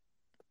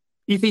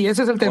 y sí,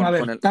 ese es el tema. A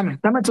Con ver, el,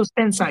 dame tus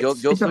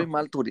insights.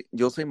 Échalo.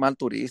 yo soy mal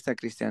turista,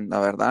 Cristian. La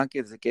verdad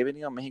que desde que he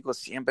venido a México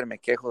siempre me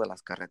quejo de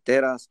las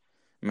carreteras,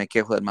 me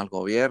quejo del mal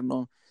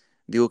gobierno,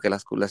 digo que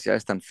las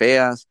ciudades están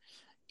feas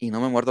y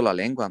no me muerdo la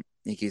lengua.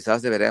 Y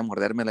quizás debería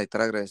mordérmela y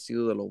estar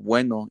agradecido de lo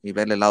bueno y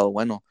verle el lado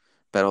bueno,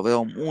 pero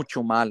veo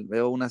mucho mal,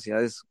 veo unas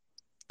ciudades.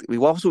 Y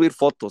voy a subir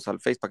fotos al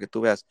Face para que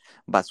tú veas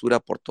basura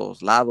por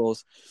todos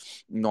lados,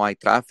 no hay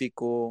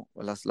tráfico,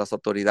 las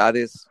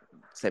autoridades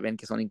se ven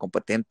que son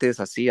incompetentes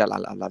así a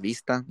la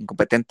vista,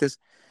 incompetentes,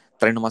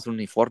 traen nomás un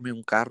uniforme,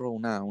 un carro,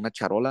 una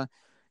charola,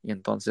 y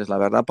entonces la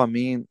verdad para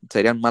mí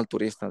sería un mal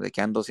turista, de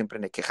que ando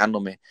siempre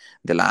quejándome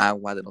del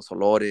agua, de los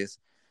olores,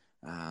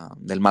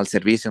 del mal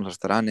servicio en los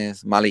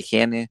restaurantes, mala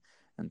higiene.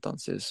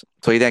 Entonces,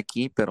 soy de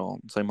aquí, pero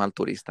soy mal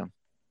turista.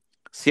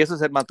 Si eso es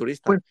ser mal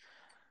turista. Pues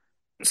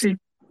si,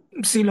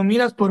 si lo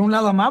miras por un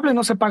lado amable,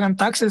 no se pagan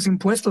taxes,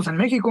 impuestos en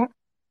México.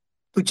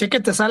 Tu cheque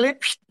te sale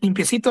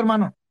limpiecito,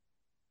 hermano.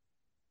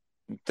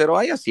 Pero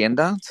hay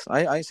haciendas,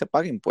 hay se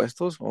paga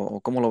impuestos, o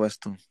 ¿cómo lo ves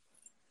tú?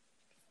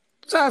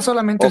 O sea,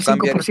 solamente O el cinco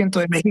cambiar, por ciento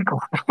de México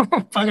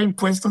paga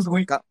impuestos,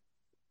 güey. ca-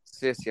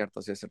 sí es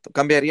cierto, sí es cierto.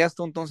 ¿Cambiarías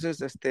tú entonces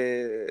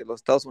los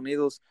Estados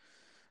Unidos,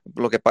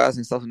 lo que pagas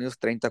en Estados Unidos,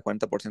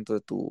 30-40%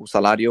 de tu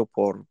salario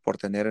por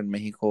tener en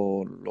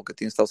México lo que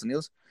tiene Estados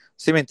Unidos?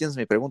 Sí me entiendes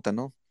mi pregunta,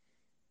 ¿no?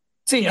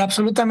 Sí,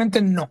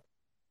 absolutamente no.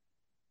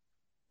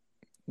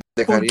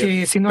 ¿Dejarías,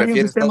 Porque si no hay un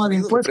prefieres Estados sistema de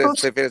Unidos o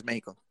impuestos, prefieres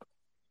México?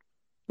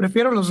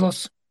 prefiero los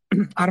dos,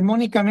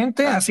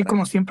 armónicamente, Ah, así está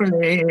como bien. siempre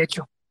le he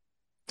hecho.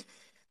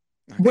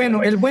 Bueno,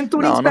 Ok. el buen No,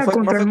 turista no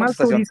contra fue el mal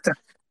contestación. turista.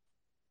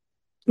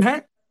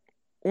 ¿Eh?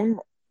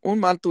 Un, un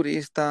mal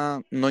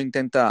turista no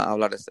intenta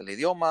hablar el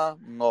idioma,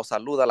 no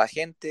saluda a la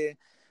gente,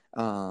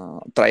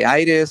 trae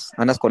aires,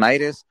 andas con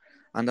aires,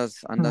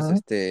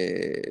 Ujú.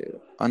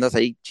 andas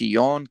ahí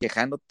chillón,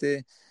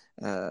 quejándote,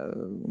 ah,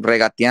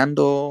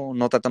 regateando,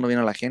 no tratando bien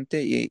a la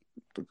gente. Y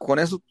con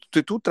eso,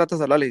 si tú tratas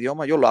de hablar el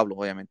idioma, yo lo hablo,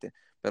 obviamente,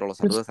 pero lo Pues,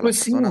 saludas a las pues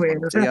sí, personas, güey.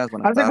 buenos O sea, días,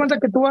 buenas haz de tardes, cuenta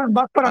que tú vas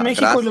para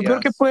México y lo peor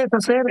que gracias. puedes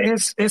hacer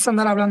es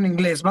andar hablando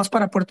inglés. Vas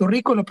para Puerto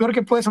Rico y lo peor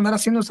que puedes andar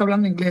haciendo es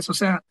hablando inglés. O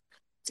sea,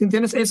 si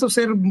entiendes, eso es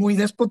ser muy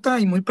déspota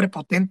y muy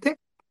prepotente,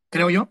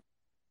 creo yo.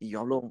 Y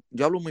yo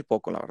hablo muy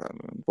poco, la verdad,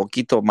 un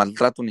poquito,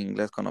 maltrato en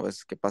inglés cuando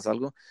ves que pasa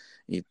algo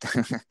y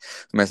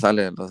me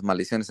salen las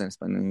maldiciones en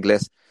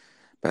inglés,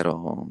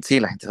 pero sí,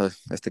 la gente,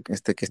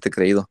 que esté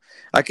creído.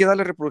 Hay que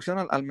darle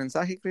reproducción al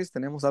mensaje, Chris.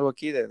 Tenemos algo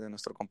aquí de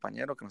nuestro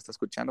compañero que nos está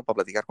escuchando para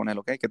platicar con él,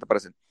 ¿ok? ¿Qué te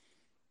parece?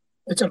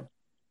 Échalo.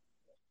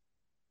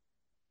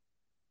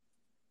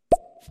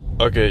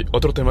 Ok,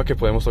 otro tema que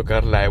podemos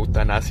tocar, la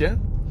eutanasia.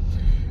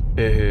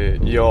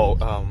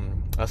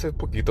 Hace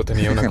poquito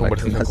tenía una La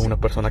conversación con eutanasia. una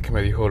persona que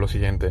me dijo lo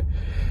siguiente: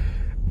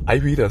 hay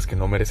vidas que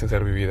no merecen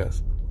ser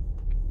vividas.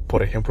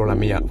 Por ejemplo, la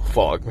mía. Uh,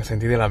 Fuck, me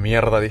sentí de la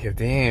mierda. Dije,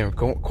 damn,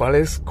 ¿cuál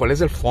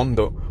es el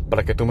fondo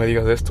para que tú me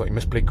digas esto? Y me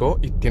explicó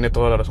y tiene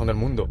toda la razón del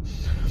mundo.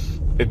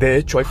 De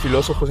hecho, hay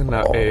filósofos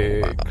oh,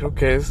 creo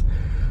que es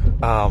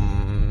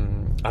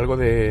algo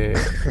de...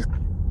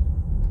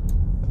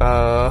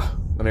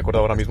 no me acuerdo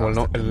ahora mismo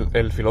estaba este tema.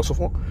 el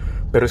filósofo,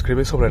 pero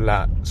escribe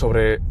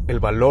sobre el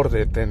valor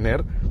de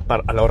tener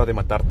a la hora de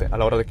matarte, a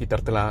la hora de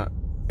quitártela.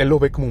 Él lo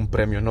ve como un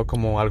premio, no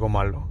como algo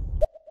malo.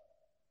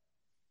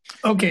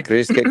 Ok.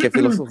 Chris, qué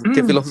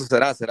filósofo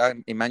será? ¿Será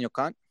Immanuel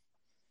Kant?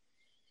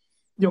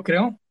 Yo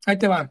creo. Ahí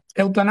te va.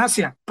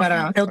 Eutanasia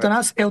para A ver.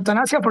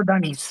 eutanasia por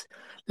Danis.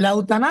 La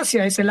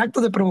eutanasia es el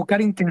acto de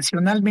provocar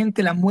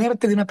intencionalmente la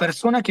muerte de una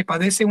persona que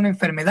padece una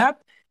enfermedad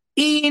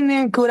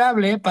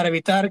incurable para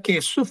evitar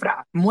que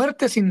sufra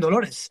muerte sin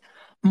dolores,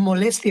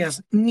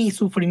 molestias ni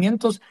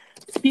sufrimientos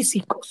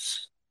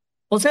físicos.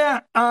 O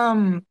sea,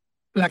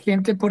 la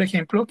gente, por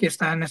ejemplo, que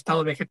está en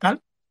estado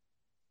vegetal,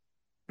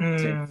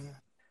 Sí. mm,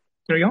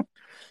 creo yo.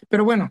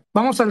 Pero bueno,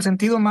 vamos al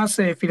sentido más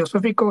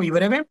filosófico y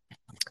breve.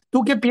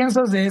 ¿Tú qué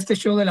piensas de este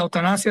show de la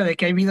eutanasia, de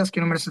que hay vidas que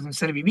no merecen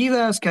ser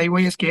vividas, que hay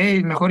güeyes que,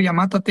 hey, mejor ya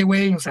mátate,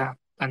 güey, o sea,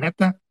 la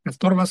neta, me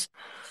estorbas,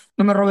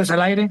 no me robes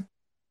el aire?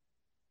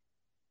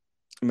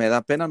 Me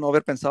da pena no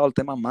haber pensado el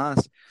tema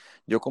más.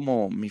 Yo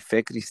como mi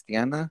fe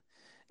cristiana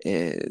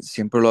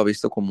siempre lo he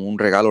visto como un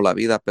regalo la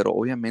vida, pero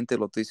obviamente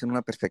lo estoy diciendo en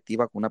una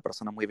perspectiva con una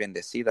persona muy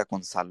bendecida,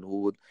 con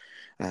salud.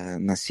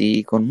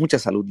 Nací con mucha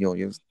salud, yo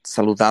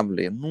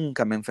saludable,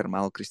 nunca me he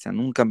enfermado, Cristian,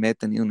 nunca me he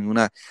tenido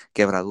ninguna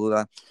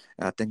quebradura.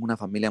 Tengo una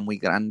familia muy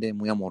grande,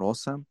 muy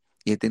amorosa.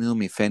 Y he tenido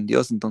mi fe en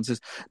Dios,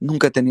 entonces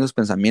nunca he tenido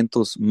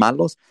pensamientos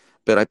malos,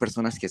 pero hay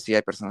personas que sí,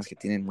 hay personas que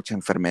tienen mucha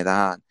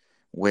enfermedad,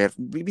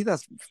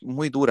 vividas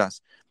muy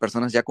duras,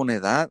 personas ya con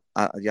edad,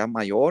 ya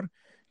mayor,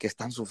 que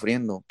están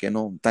sufriendo, que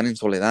no están en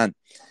soledad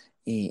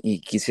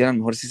y quisieran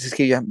mejor si es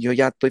que yo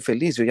ya estoy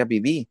feliz, yo ya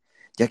viví,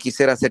 ya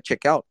quisiera hacer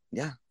checkout,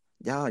 ya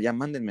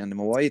mándenme, me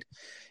voy a ir.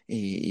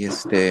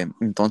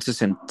 Entonces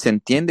se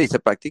entiende y se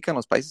practica en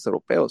los países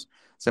europeos,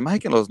 se me hace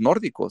que en los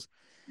nórdicos.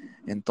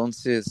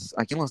 Entonces,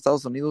 aquí en los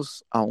Estados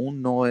Unidos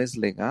aún no es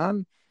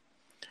legal,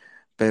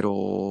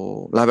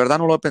 pero la verdad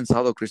no lo he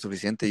pensado, Cristo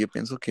suficiente. Yo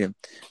pienso que,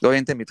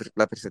 obviamente,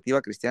 la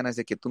perspectiva cristiana es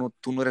de que tú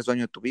no eres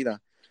dueño de tu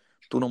vida,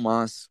 tú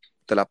nomás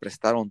te la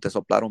prestaron, te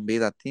soplaron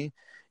vida a ti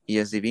y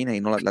es divina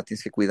y no la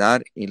tienes que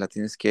cuidar y la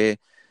tienes que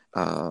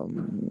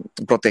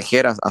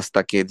proteger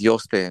hasta que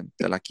Dios te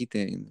la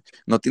quite.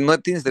 No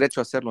tienes derecho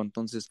a hacerlo,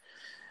 entonces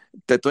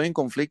te estoy en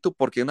conflicto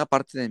porque una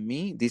parte de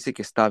mí dice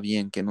que está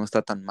bien, que no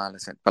está tan mal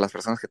para las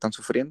personas que están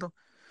sufriendo.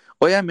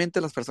 Obviamente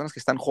las personas que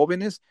están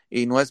jóvenes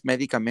y no es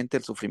médicamente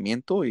el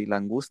sufrimiento y la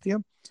angustia,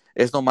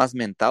 es nomás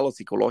mental o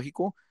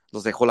psicológico,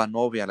 los dejó la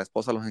novia, la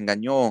esposa los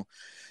engañó,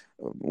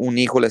 un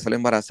hijo le salió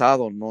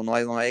embarazado, no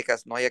hay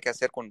que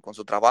hacer con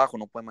su trabajo,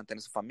 no puede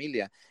mantener su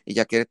familia y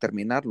ya quiere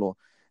terminarlo.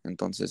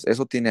 Entonces,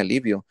 eso tiene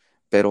alivio.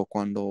 Pero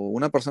cuando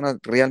una persona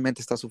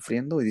realmente está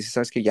sufriendo y dice,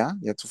 ¿sabes qué? Ya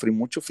sufrí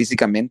mucho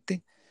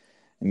físicamente,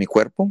 en mi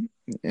cuerpo.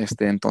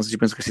 Entonces yo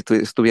pienso que si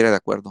estuviera de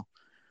acuerdo.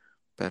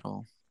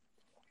 Pero,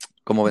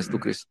 ¿cómo ves tú,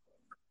 Chris?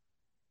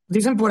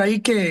 Dicen por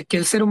ahí que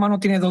el ser humano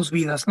tiene dos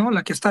vidas, ¿no?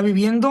 La que está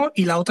viviendo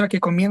y la otra que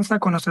comienza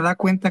cuando se da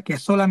cuenta que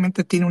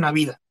solamente tiene una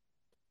vida.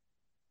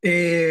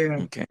 Eh,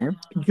 Okay.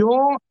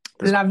 yo,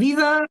 Pues, la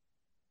vida,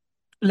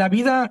 la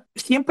vida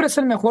siempre es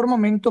el mejor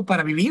momento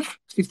para vivir.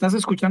 Si estás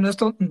escuchando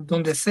esto,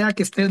 donde sea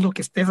que estés, lo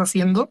que estés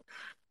haciendo,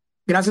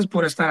 gracias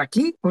por estar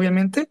aquí,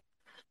 obviamente.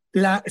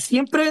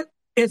 Siempre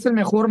es el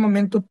mejor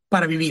momento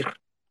para vivir.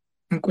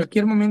 En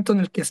cualquier momento en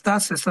el que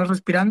estás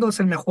respirando, es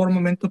el mejor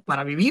momento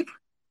para vivir.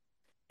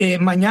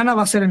 Mañana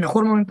va a ser el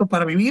mejor momento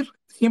para vivir,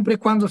 siempre y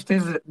cuando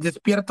estés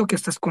despierto, que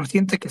estés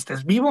consciente, que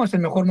estés vivo, es el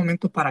mejor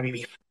momento para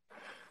vivir.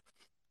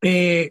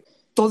 Eh,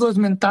 todo es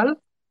mental,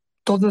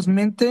 todo es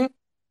mente,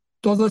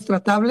 todo es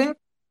tratable,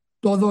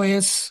 todo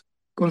es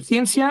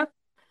conciencia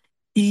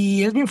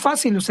y es bien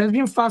fácil, o sea, es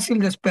bien fácil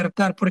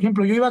despertar. Por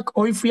ejemplo,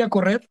 hoy fui a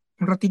correr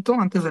un ratito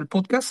antes del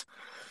podcast,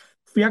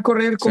 fui a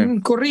correr,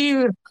 sí, corrí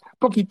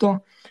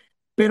poquito,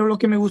 pero lo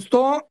que me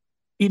gustó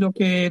y lo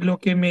que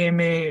me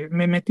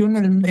metió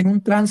en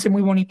un trance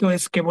muy bonito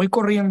es que voy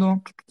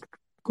corriendo,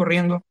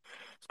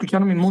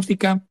 escuchando mi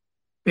música.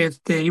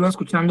 Iba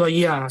escuchando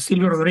ahí a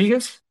Silvio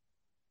Rodríguez,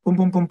 pum,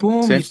 pum, pum,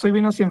 pum, y sí, estoy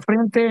viendo hacia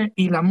enfrente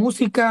y la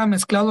música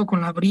mezclado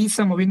con la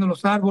brisa, moviendo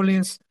los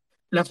árboles,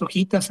 las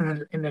hojitas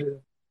en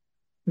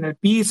el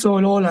piso,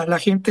 luego la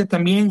gente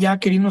también ya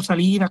queriendo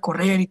salir a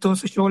correr y todo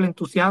ese show, el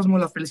entusiasmo,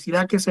 la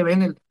felicidad que se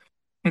ve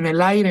en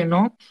el aire,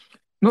 ¿no?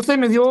 No sé,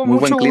 me dio muy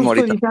buen mucho clima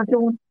gusto y ahorita. dije,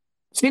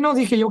 sí, no,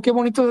 dije yo, qué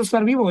bonito es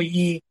estar vivo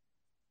y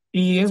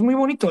es muy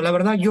bonito, la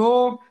verdad.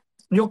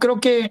 Yo creo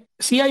que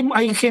sí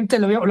hay gente,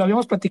 lo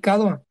habíamos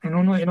platicado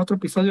en otro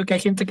episodio, que hay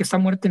gente que está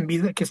muerta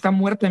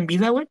en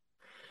vida, güey,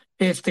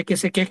 que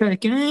se queja de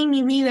que, ay,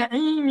 mi vida,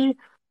 ay,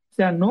 O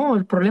sea, no,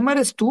 el problema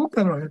eres tú,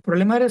 cabrón, el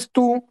problema eres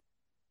tú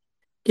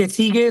que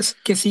sigues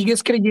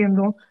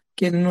creyendo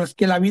que, no es,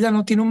 que la vida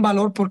no tiene un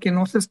valor porque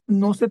no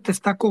se te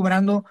está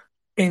cobrando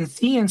en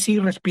sí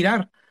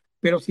respirar.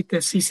 Pero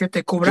si se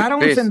te cobrara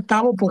un Chris,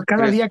 centavo por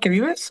cada Chris, día que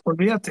vives,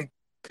 olvídate.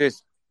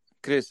 Chris,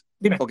 Chris,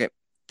 Dime. ok,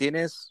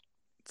 tienes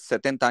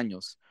 70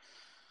 años,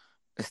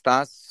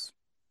 estás,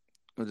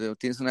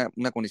 tienes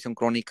una condición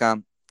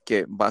crónica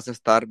que vas a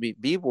estar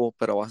vivo,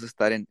 pero vas a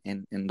estar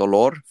en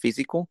dolor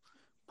físico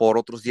por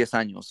otros 10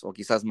 años o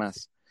quizás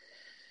más.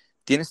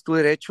 Tienes tu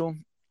derecho,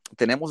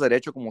 tenemos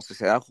derecho como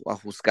sociedad a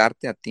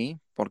juzgarte a ti,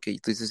 porque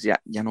tú dices,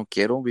 ya no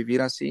quiero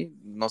vivir así,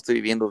 no estoy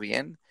viviendo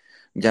bien,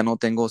 ya no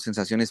tengo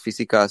sensaciones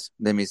físicas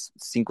de mis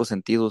 5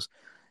 sentidos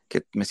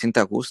que me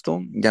sienta a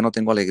gusto, ya no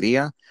tengo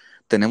alegría.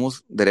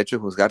 Tenemos derecho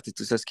de juzgarte.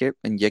 Tú sabes que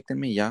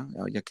inyéctenme ya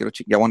quiero,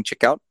 ya want to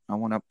check out,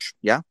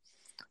 ya.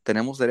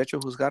 Tenemos derecho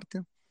a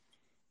juzgarte.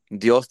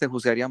 Dios te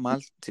juzgaría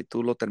mal si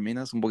tú lo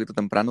terminas un poquito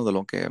temprano de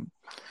lo que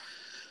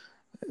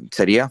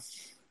sería.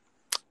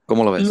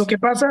 ¿Cómo lo Lo ves? que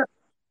pasa,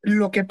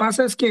 lo que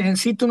pasa es que en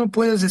sí tú no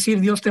puedes decir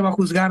Dios te va a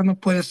juzgar, no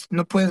puedes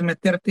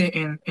meterte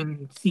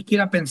en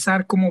siquiera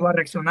pensar cómo va a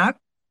reaccionar,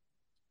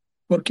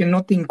 porque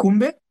no te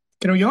incumbe,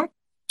 creo yo.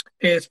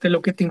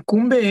 Lo que te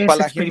incumbe es Para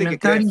la gente que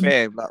experimentar cree y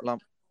fe, la la-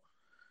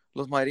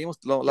 mayoría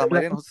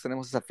de nosotros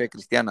tenemos esa fe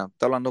cristiana.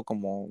 Estoy hablando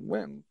como,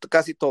 bueno,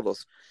 casi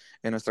todos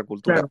en nuestra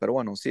cultura, claro. pero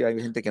bueno, sí, hay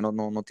gente que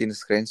no tiene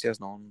creencias,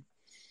 no.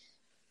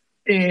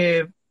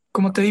 eh,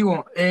 Como te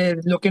digo,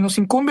 lo que nos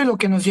incumbe, lo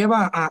que nos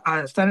lleva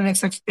a estar en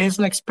esa es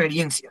la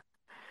experiencia.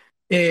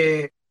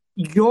 Eh,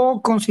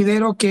 yo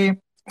considero que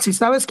si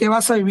sabes que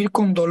vas a vivir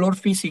con dolor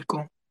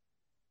físico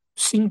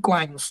 5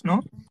 años,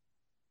 ¿no?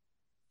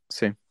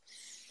 Sí,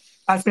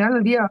 Al final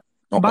del día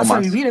o vas a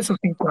más. vivir esos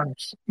 5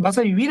 años, vas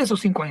a vivir esos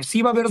 5 años.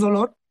 Sí va a haber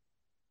dolor,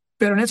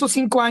 pero en esos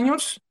 5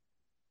 años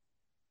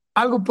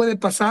algo puede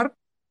pasar,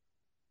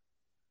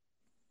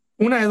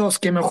 una de dos,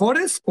 que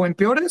mejores o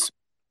empeores,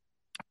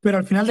 pero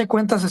al final de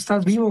cuentas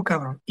estás vivo,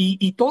 cabrón.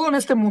 Y todo en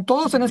este mundo,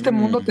 todos en este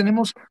mundo Mm,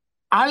 tenemos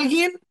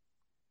alguien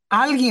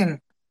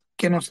alguien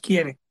que nos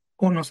quiere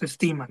o nos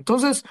estima.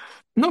 Entonces,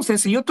 no sé,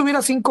 si yo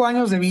tuviera 5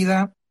 años de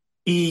vida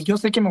y yo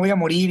sé que me voy a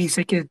morir y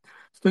sé que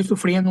estoy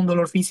sufriendo un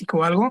dolor físico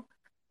o algo,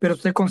 pero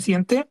estoy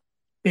consciente,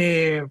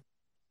 eh,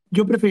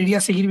 yo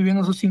preferiría seguir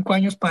viviendo esos 5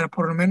 años para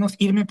por lo menos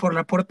irme por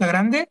la puerta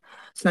grande,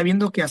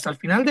 sabiendo que hasta el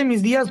final de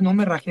mis días no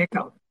me rajé,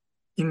 cabrón.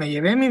 Y me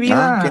llevé mi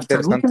vida qué hasta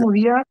el interesante. último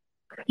día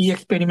y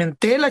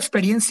experimenté la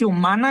experiencia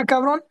humana,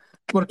 cabrón,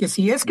 porque Ujú.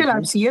 si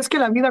es que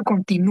la vida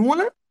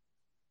continúa,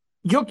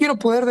 yo quiero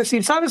poder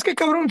decir, ¿sabes qué,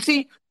 cabrón?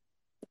 Sí,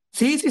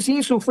 sí, sí,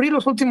 sí, sufrí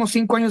los últimos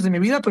 5 años de mi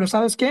vida, pero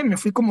 ¿sabes qué? Me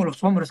fui como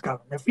los hombres,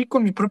 cabrón. Me fui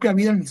con mi propia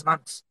vida en mis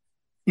manos.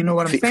 You know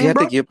what I'm saying, Fíjate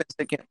bro?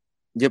 que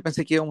yo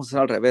pensé que íbamos a hacer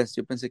al revés.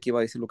 Yo pensé que iba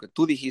a decir lo que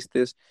tú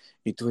dijiste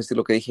y tú dijiste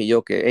lo que dije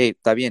yo, que, hey,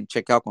 está bien,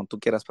 check out cuando tú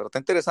quieras, pero está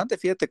interesante,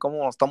 fíjate cómo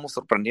nos estamos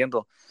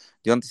sorprendiendo.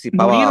 Yo Morir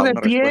anticipaba de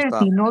una pie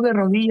respuesta. y no de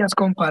rodillas,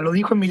 compa. Lo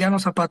dijo Emiliano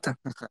Zapata.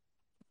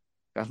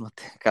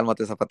 Cálmate,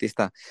 cálmate,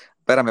 zapatista.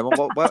 Espérame,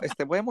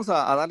 vamos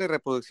a darle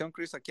reproducción,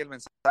 Chris, aquí el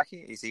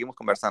mensaje y seguimos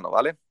conversando,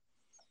 ¿vale?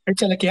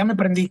 Échale, que ya me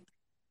prendí.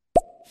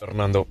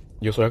 Fernando,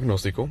 yo soy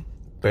agnóstico,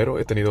 pero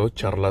he tenido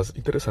charlas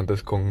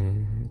interesantes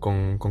con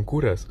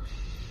curas.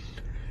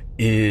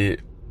 Y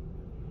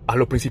a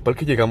lo principal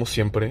que llegamos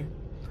siempre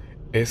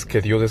es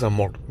que Dios es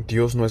amor,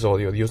 Dios no es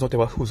odio, Dios no te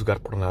va a juzgar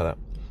por nada,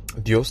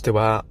 Dios te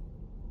va a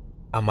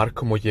amar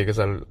como llegues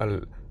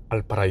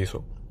al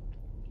paraíso.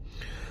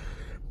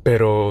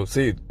 Pero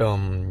sí,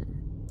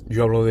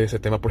 yo hablo de ese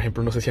tema, por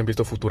ejemplo, no sé si han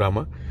visto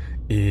Futurama,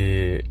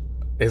 y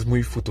es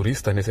muy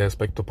futurista en ese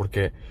aspecto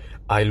porque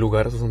hay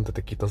lugares donde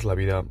te quitas la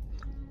vida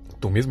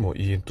tú mismo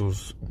y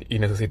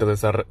necesitas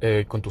estar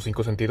con tus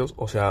cinco sentidos,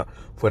 o sea,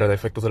 fuera de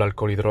efectos del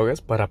alcohol y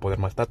drogas para poder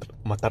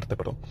matarte,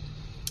 perdón.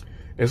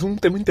 Es un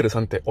tema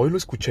interesante. Hoy lo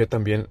escuché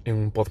también en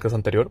un podcast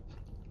anterior,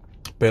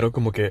 pero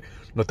como que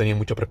no tenía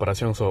mucha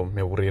preparación, so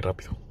me aburrí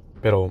rápido.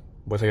 Pero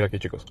voy a seguir aquí,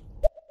 chicos.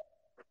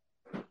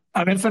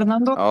 A ver,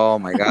 Fernando. Oh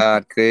my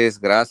God, Chris,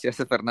 gracias,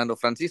 Fernando.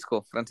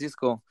 Francisco,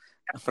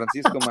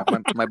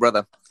 my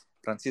brother.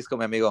 Francisco,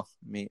 mi amigo,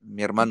 mi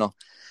hermano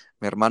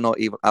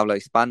y habla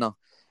hispano.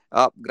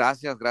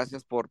 Gracias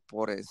por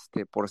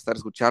estar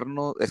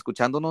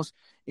escuchándonos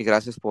y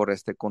gracias por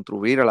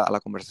contribuir a la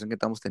conversación que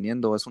estamos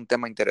teniendo. Es un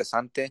tema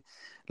interesante.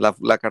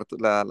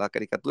 La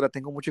caricatura,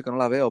 tengo mucho que no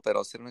la veo, pero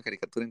hacer una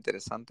caricatura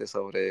interesante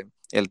sobre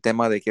el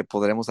tema de que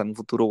podremos en un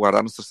futuro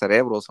guardar nuestros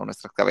cerebros o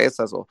nuestras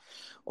cabezas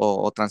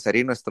o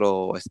transferir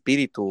nuestro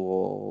espíritu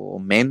o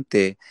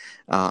mente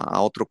a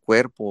otro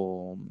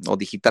cuerpo o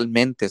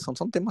digitalmente. Son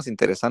temas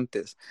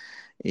interesantes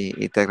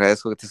y te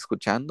agradezco que estés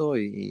escuchando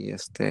y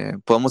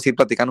podemos ir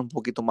platicando un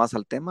poquito más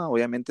al tema.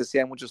 Obviamente sí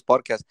hay muchos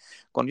podcasts.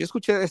 Cuando yo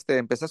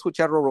empecé a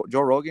escuchar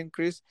Joe Rogan,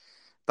 Chris,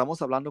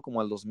 estamos hablando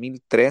como el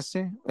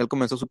 2013. Él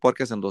comenzó su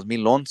podcast en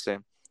 2011.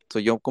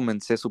 Entonces yo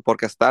comencé su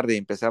podcast tarde y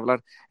empecé a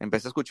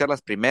escuchar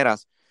las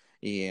primeras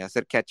y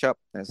hacer catch up,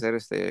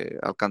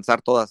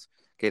 alcanzar todas.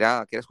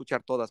 Quería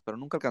escuchar todas, pero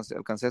nunca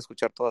alcancé a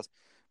escuchar todas.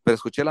 Pero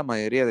escuché la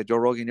mayoría de Joe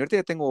Rogan. Y ahorita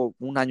ya tengo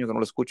un año que no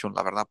lo escucho,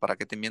 la verdad, ¿para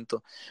qué te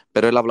miento?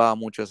 Pero él hablaba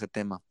mucho de ese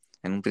tema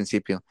en un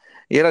principio.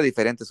 Y era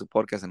diferente su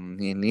podcast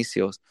en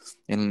inicios.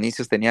 En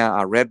inicios tenía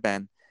a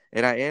Redman.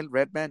 Era él,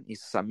 Redman y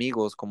sus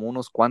amigos, como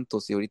unos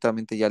cuantos. Y ahorita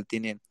ya él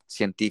tiene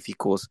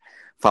científicos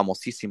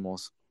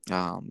famosísimos,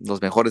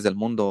 los mejores del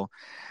mundo.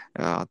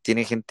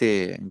 Tiene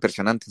gente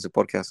impresionante en su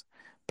podcast.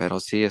 Pero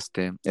sí,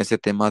 ese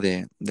tema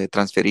de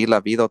transferir la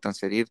vida o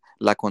transferir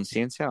la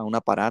conciencia a un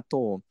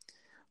aparato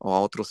o a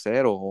otro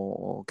ser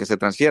o que se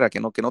transfiera, que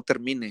no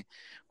termine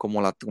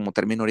como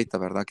termina ahorita,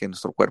 ¿verdad? Que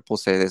nuestro cuerpo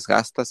se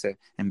desgasta, se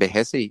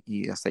envejece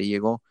y hasta ahí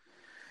llegó.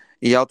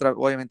 Y ya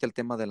obviamente el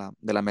tema de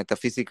la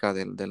metafísica,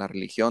 de la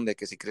religión, de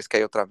que si crees que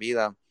hay otra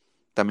vida,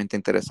 también está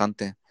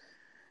interesante.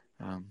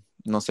 Ah,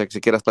 no sé,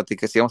 si quieras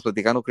platicar, sigamos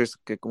platicando, Chris,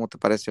 ¿cómo te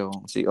parece?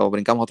 O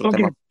brincamos a otro Ok,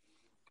 tema.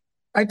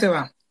 ahí te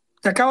va.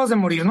 Te acabas de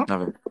morir, ¿no? A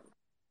ver.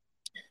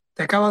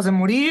 Te acabas de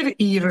morir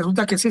y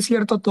resulta que sí es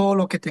cierto todo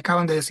lo que te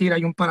acaban de decir.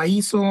 Hay un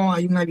paraíso,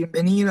 hay una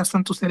bienvenida,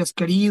 están tus seres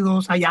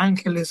queridos, hay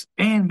ángeles.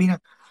 Ven,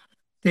 mira,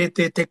 te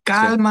Sí,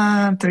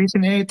 calman, te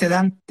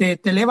dicen, te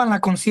elevan la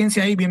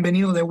conciencia ahí,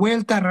 bienvenido de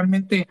vuelta.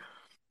 Realmente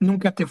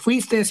nunca te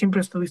fuiste, siempre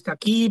estuviste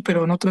aquí,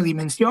 pero en otra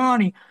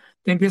dimensión y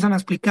te empiezan a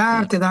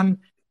explicar, sí,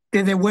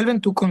 te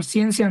devuelven tu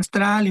conciencia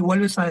astral y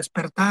vuelves a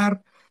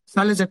despertar,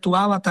 sales de tu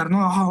avatar,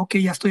 ¿no? Ok,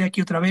 ya estoy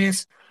aquí otra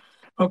vez.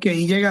 Ok,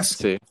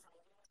 sí,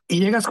 y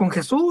llegas con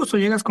Jesús o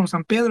llegas con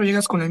San Pedro,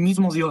 llegas con el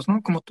mismo Dios,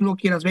 ¿no? Como tú lo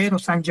quieras ver, o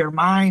San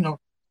Germain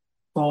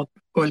o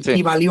el sí,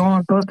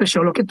 Kibalión, todo este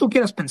show, lo que tú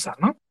quieras pensar,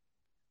 ¿no?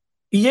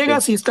 Y sí.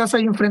 llegas y estás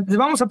ahí enfrente.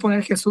 Vamos a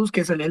poner Jesús,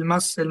 que es el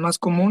más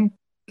común,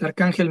 el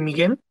arcángel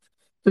Miguel.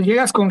 Entonces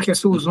llegas con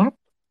Jesús, Ujú. ¿no?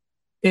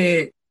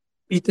 Eh,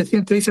 y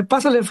te dice,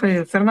 pásale,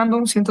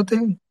 Fernando,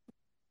 siéntate,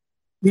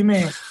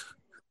 dime,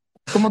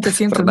 ¿cómo te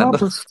sientes? No, Fernando.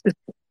 pues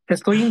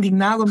estoy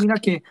indignado, mira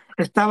que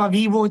estaba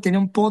vivo y tenía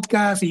un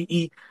podcast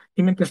y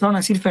me empezaron a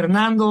decir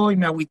Fernando y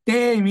me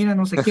agüité y mira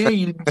no sé qué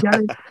y ya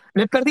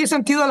le perdí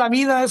sentido a la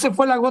vida, esa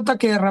fue la gota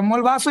que derramó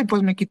el vaso y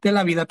pues me quité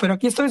la vida, pero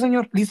aquí estoy,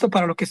 señor, listo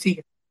para lo que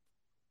sigue.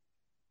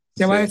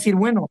 Te va a Sí, decir,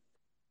 bueno,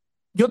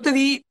 yo te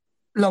di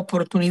la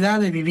oportunidad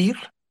de vivir,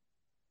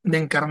 de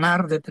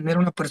encarnar, de tener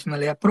una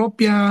personalidad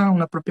propia,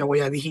 una propia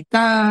huella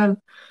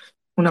digital,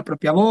 una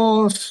propia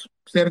voz,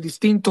 ser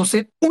distinto,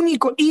 ser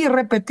único,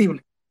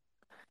 irrepetible.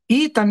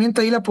 Y también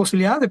te di la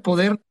posibilidad de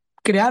poder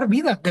crear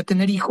vida, de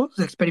tener hijos,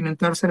 de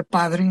experimentar ser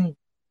padre,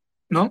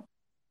 ¿no?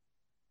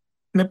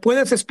 ¿Me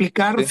puedes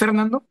explicar, sí.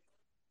 Fernando,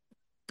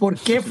 por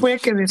qué fue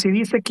que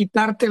decidiste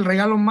quitarte el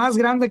regalo más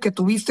grande que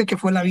tuviste, que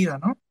fue la vida,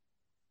 ¿no?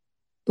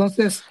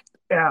 Entonces,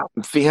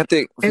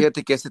 Fíjate, es-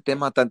 fíjate que ese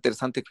tema tan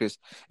interesante, Chris,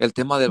 el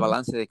tema del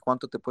balance de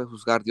cuánto te puede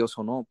juzgar Dios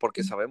o no,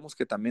 porque sabemos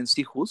que también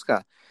sí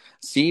juzga,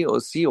 sí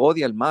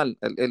odia el mal.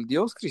 El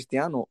Dios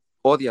cristiano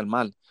odia el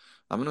mal.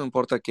 A mí no me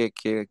importa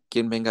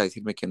quién venga a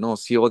decirme que no,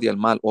 sí odia el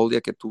mal, odia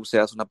que tú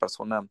seas una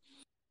persona,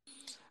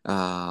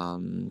 ah,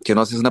 que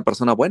no seas una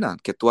persona buena,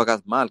 que tú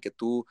hagas mal, que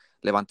tú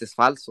levantes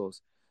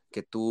falsos,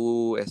 que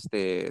tú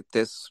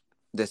estés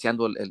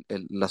deseando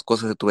las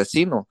cosas de tu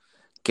vecino,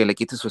 que le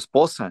quites su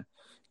esposa,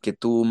 que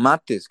tú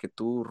mates, que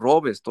tú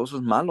robes, todo eso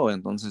es malo.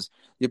 Entonces,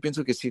 yo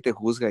pienso que sí te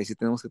juzga y sí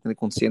tenemos que tener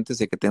conscientes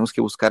de que tenemos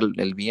que buscar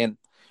el bien.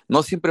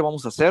 No siempre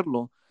vamos a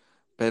hacerlo,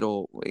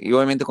 pero y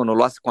obviamente cuando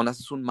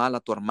haces un mal a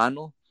tu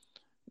hermano,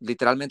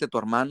 literalmente tu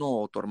hermano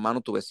o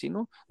tu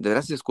vecino,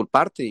 deberás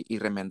disculparte y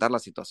remendar la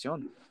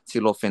situación. Si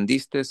lo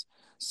ofendiste,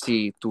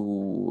 si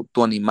tu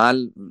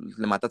animal,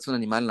 le mataste a un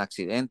animal en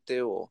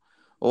accidente o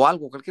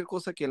algo, cualquier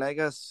cosa que le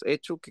hayas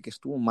hecho que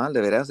estuvo mal,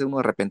 deberás de uno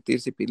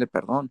arrepentirse y pedirle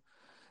perdón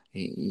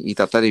y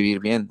tratar de vivir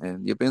bien.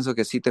 Yo pienso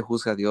que sí te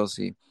juzga Dios.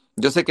 Y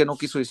yo sé que no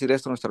quiso decir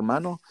esto nuestro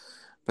hermano,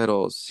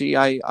 pero sí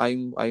hay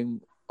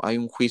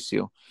un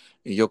juicio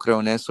y yo creo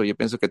en eso. Yo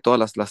pienso que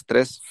todas las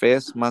tres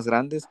fees más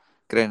grandes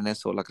creen en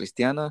eso, la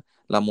cristiana,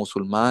 la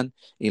musulmán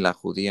y la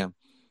judía.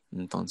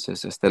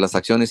 Entonces, las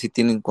acciones sí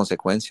tienen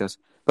consecuencias.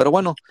 Pero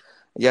bueno,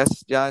 ya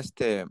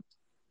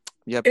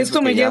pienso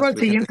Esto me que ya es lleva al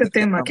suficiente siguiente este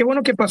tema. tema. Qué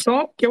bueno que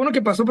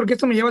pasó, porque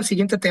esto me lleva al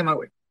siguiente tema,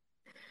 güey.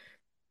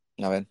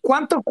 A ver,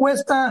 ¿Cuánto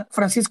cuesta,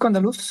 Francisco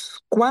Andaluz?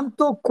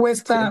 ¿Cuánto sí.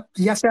 cuesta,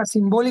 ya sea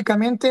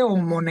simbólicamente o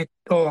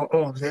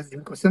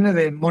en cuestiones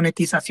de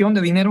monetización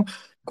de dinero?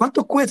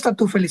 ¿Cuánto cuesta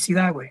tu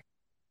felicidad, güey?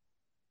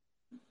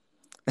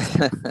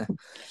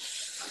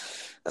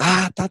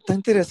 Está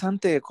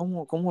interesante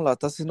cómo la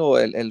estás haciendo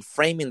el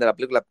framing de la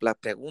película, la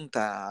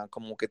pregunta,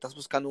 como que estás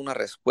buscando una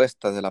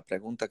respuesta de la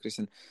pregunta,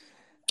 Cristian.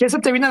 ¿Qué se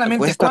te viene a la mente?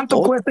 Cuesta ¿Cuánto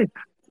todo, cuesta?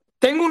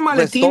 Tengo un pues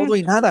maletín todo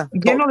y nada,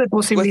 lleno de cuesta todo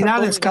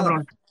posibilidades, y nada,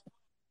 cabrón.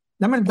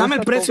 Dame el cuesta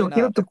todo y precio,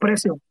 quiero nada, tu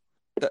precio.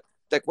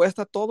 te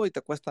cuesta todo y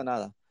te cuesta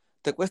nada.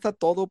 Te cuesta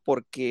todo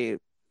porque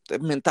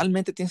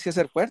mentalmente tienes que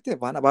ser fuerte,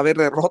 va a haber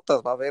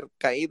derrotas, va a haber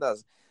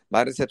caídas, va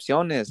a haber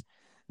decepciones,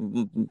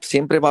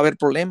 siempre va a haber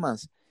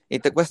problemas. Y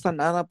te cuesta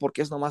nada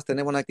porque es nomás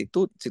tener buena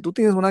actitud. Si tú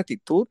tienes buena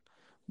actitud,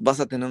 vas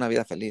a tener una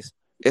vida feliz.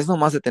 Es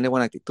nomás de tener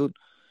buena actitud.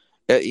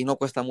 Y no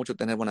cuesta mucho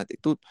tener buena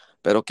actitud.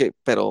 Pero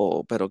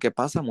 ¿qué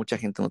pasa? Mucha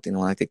gente no tiene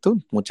buena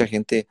actitud. Mucha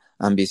gente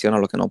ambiciona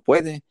lo que no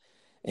puede,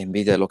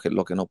 envidia lo que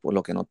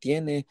no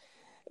tiene,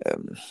 eh,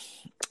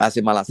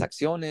 hace malas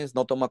acciones,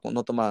 no toma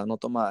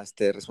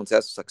responsabilidad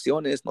de sus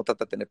acciones, no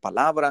trata de tener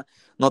palabra,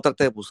 no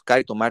trata de buscar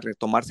y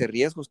tomarse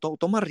riesgos,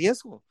 toma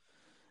riesgo.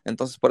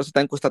 Entonces, por eso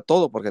también cuesta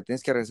todo, porque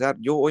tienes que arriesgar.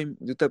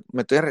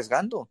 Me estoy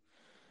arriesgando.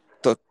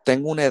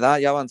 Tengo una edad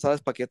ya avanzada,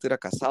 es para que ya estuviera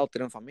casado,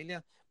 tener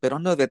familia, pero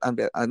ando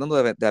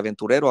de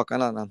aventurero acá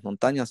en las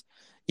montañas.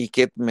 ¿Y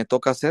qué me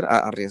toca hacer?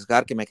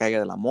 Arriesgar que me caiga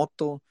de la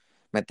moto,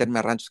 meterme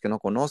a ranchos que no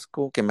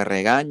conozco, que me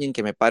regañen,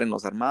 que me paren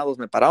los armados.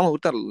 Me pararon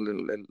ahorita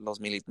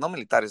no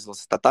militares,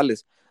 los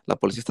estatales. La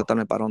policía estatal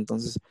me paró,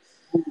 entonces.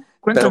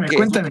 Pero ¿qué es lo que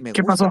Cuéntame, me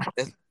 ¿qué pasó? gusta?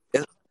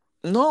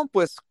 No,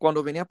 pues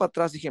cuando venía para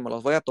atrás dije, me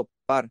los voy a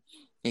topar.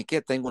 ¿Y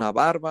qué? Tengo una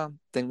barba,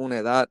 tengo una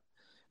edad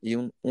y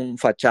un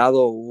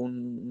fachado,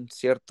 un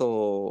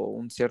cierto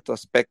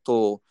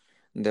aspecto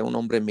de un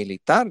hombre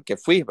militar que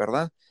fui,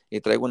 ¿verdad? Y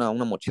traigo una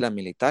mochila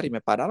militar y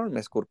me pararon, me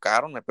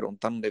escurcaron, me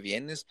preguntaron de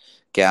vienes,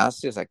 qué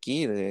haces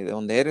aquí, de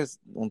dónde eres,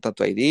 un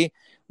tatu ID,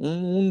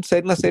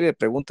 una serie de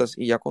preguntas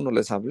y ya cuando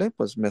les hablé,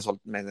 pues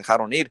me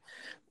dejaron ir,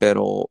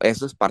 pero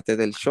eso es parte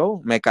del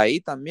show. Me caí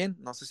también,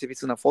 no sé si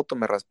viste una foto,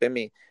 me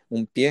raspé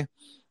un pie,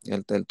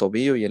 el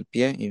tobillo y el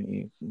pie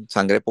y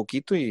sangré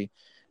poquito y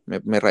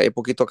me rayé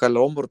poquito acá el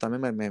hombro,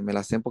 también me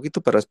lastimé un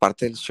poquito, pero es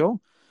parte del show.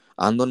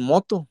 Ando en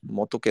moto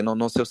que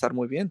no sé usar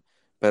muy bien,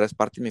 pero es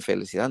parte de mi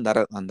felicidad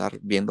andar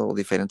viendo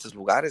diferentes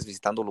lugares,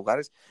 visitando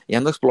lugares y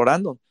ando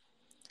explorando.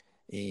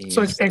 Y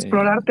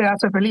Explorar te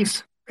hace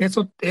feliz.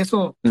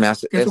 me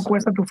hace Eso eso.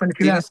 cuesta tu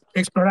felicidad, Tienes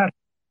explorar.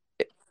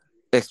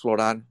 que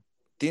explorar,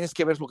 tienes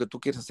que ver lo que tú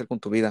quieres hacer con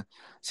tu vida.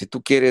 Si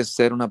tú quieres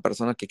ser una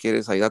persona que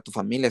quieres ayudar a tu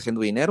familia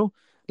haciendo dinero,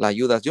 la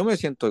ayudas. Yo me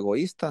siento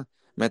egoísta,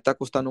 me está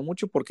costando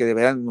mucho porque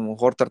debería a lo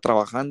mejor estar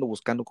trabajando,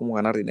 buscando cómo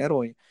ganar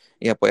dinero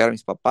y apoyar a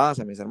mis papás,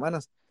 a mis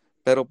hermanas.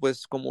 Pero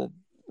pues como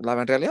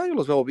en realidad yo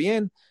los veo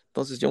bien,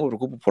 entonces yo me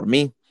preocupo por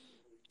mí.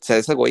 O sea,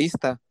 es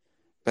egoísta,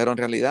 pero en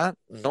realidad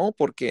no,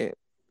 porque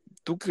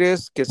tú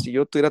crees que si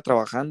yo estuviera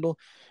trabajando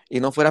y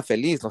no fuera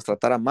feliz, los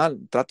tratara mal,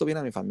 trato bien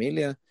a mi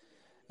familia,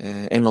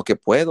 en lo que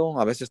puedo,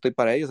 a veces estoy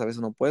para ellos, a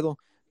veces no puedo,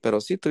 pero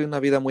sí tuve una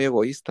vida muy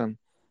egoísta.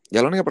 Y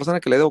a la única persona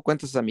que le debo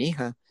cuentas es a mi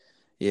hija.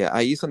 Y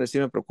ahí es donde sí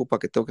me preocupa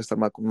que tengo que estar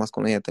más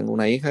con ella. Tengo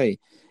una hija y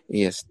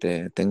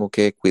tengo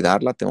que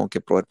cuidarla, tengo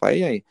que proveer para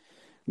ella y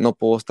no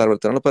puedo estar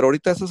veterano. Pero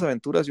ahorita esas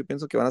aventuras yo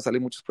pienso que van a salir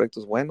muchos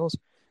proyectos buenos.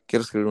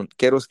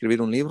 Quiero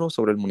escribir un libro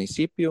sobre el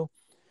municipio,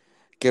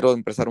 quiero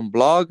empezar un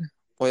blog.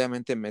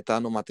 Obviamente me está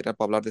dando material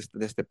para hablar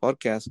de este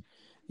podcast.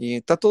 Y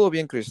está todo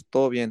bien, Chris,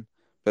 todo bien.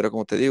 Pero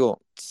como te digo,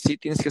 sí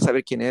tienes que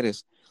saber quién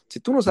eres. Si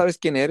tú no sabes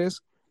quién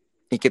eres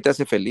y qué te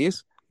hace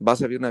feliz,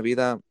 vas a vivir una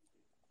vida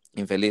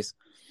infeliz.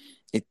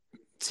 Y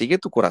sigue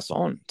tu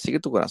corazón,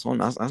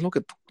 haz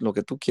lo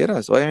que tú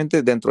quieras,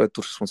 obviamente dentro de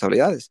tus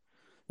responsabilidades.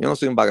 Yo no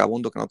soy un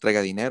vagabundo que no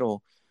traiga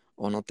dinero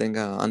o no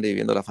ande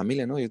viviendo la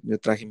familia, ¿no? Yo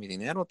traje mi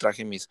dinero,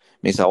 traje mis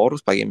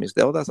ahorros, pagué mis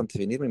deudas antes de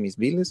venirme, mis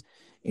biles,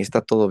 y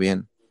está todo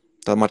bien,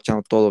 está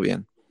marchando todo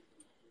bien.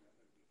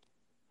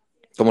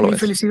 ¿Cómo lo Mi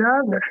ves?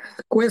 felicidad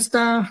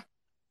cuesta,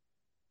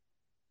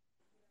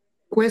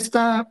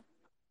 cuesta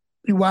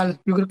igual.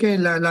 Yo creo que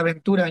la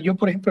aventura. Yo,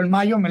 por ejemplo, en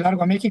mayo me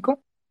largo a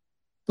México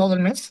todo el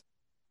mes.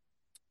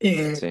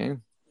 Eh, Sí,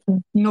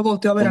 no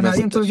volteo a ver un a mes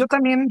nadie. antes. Entonces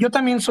yo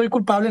también soy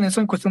culpable en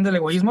eso en cuestión del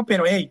egoísmo,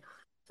 pero hey,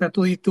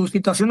 sea, tu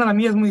situación a la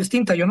mía es muy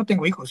distinta. Yo no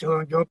tengo hijos,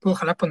 yo puedo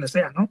jalar por donde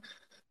sea, ¿no?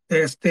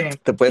 Te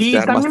puedes Y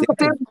quedar más también va a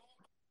ser, tiempo.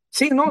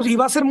 sí, no, y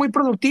va a ser muy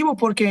productivo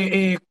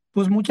porque,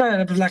 pues,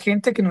 pues, la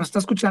gente que nos está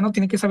escuchando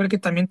tiene que saber que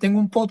también tengo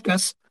un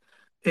podcast.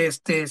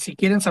 Si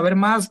quieren saber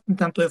más,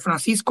 tanto de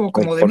Francisco ¿De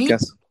como de mí,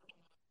 podcast?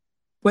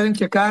 pueden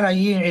checar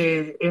ahí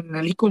en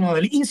el icono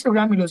del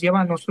Instagram y los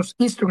llevan a nuestros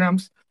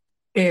Instagrams.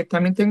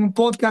 También tengo un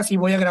podcast y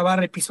voy a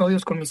grabar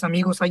episodios con mis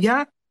amigos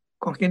allá,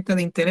 con gente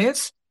de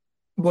interés.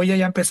 Voy a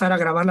ya empezar a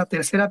grabar la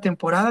tercera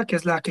temporada, que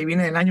es la que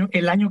viene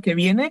el año que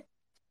viene,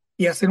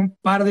 y hacer un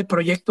par de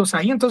proyectos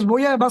ahí. Entonces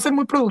va a ser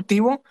muy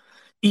productivo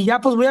y ya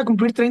pues voy a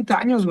cumplir 30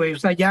 años, güey. O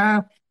sea,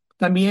 ya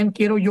también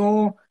quiero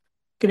yo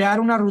crear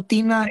una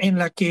rutina en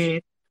la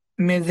que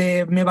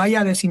me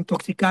vaya a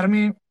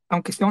desintoxicarme,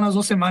 aunque sea unas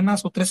 2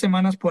 semanas o 3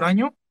 semanas por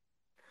año,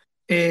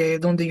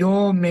 donde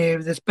yo me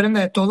desprenda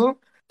de todo.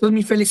 Entonces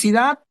mi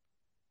felicidad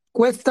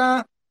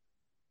cuesta,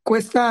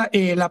 cuesta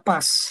la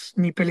paz.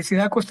 Mi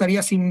felicidad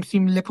costaría, si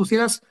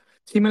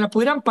me la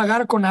pudieran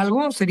pagar con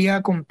algo,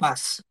 sería con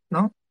paz,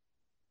 ¿no?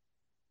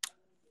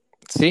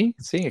 Sí,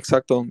 sí,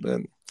 exacto.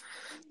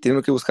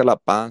 Tiene que buscar la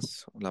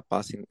paz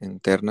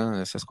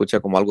interna. Se escucha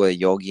como algo de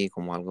yogi,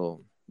 como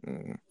algo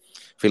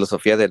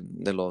filosofía del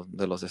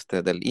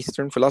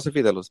Eastern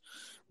Philosophy,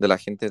 de la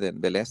gente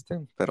del este,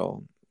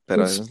 pero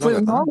Pues, es la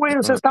pues no, verdad. güey, Es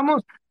o la sea,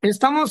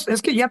 verdad.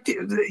 es que ya,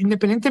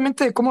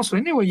 independientemente de cómo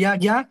suene, güey,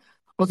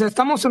 o sea,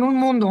 estamos en un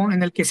mundo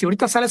en el que si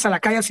ahorita sales a la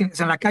calle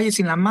en la calle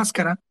sin la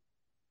máscara,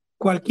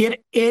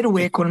 cualquier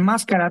héroe con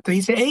máscara te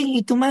dice, hey,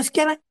 ¿y tu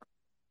máscara?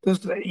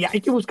 Entonces, ya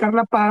hay que buscar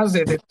la paz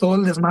de todo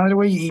el desmadre,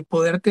 güey, y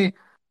poderte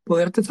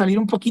salir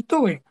un poquito,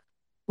 güey,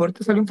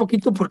 poderte salir un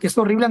poquito, porque es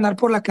horrible andar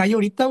por la calle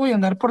ahorita, güey,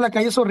 andar por la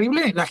calle es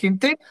horrible, la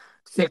gente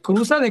se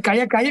cruza de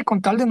calle a calle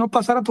con tal de no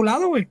pasar a tu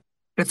lado, güey,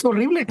 es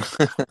horrible.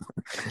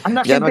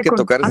 Ya no hay que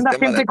tocar ese Anda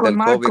tema gente del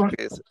COVID,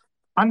 Chris.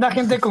 anda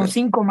gente con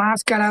 5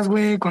 máscaras,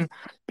 güey, con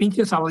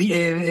pinches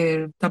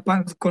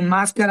con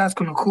máscaras,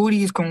 con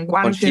hoodies, con Con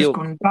guantes, Shield.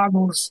 con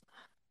goggles.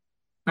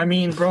 I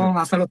mean, bro,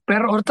 hasta los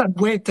perros, ahorita,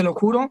 güey, te lo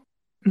juro,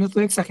 no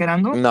estoy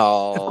exagerando.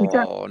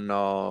 Escucha, No,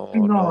 no,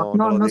 no,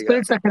 no lo no estoy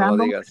digas, no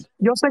lo exagerando. digas,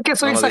 Yo sé que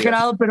soy no lo digas.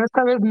 exagerado, pero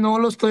esta vez no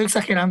lo estoy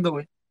exagerando,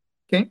 güey.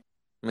 ¿Qué?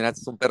 Mira,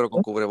 este es un perro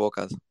con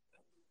cubrebocas.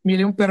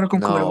 Miré un perro con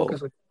No, cubrebocas,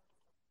 güey.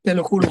 Te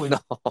lo juro, güey.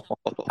 no.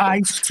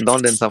 I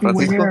 ¿Dónde? ¿En San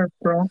Francisco? swear,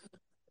 bro.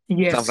 ¿San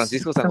Yes,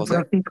 Francisco, San San José?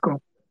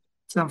 Francisco,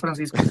 San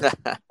Francisco.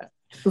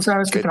 Tú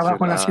sabes que Qué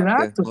trabajo en la ciudad,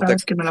 chulada. tú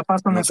sabes que me la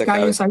paso en No las te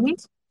calles cabes en ahí.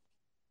 eso.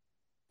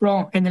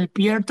 Bro, en el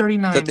Pier Se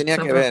 39, tenía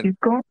San que ver,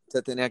 Francisco,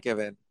 se tenía que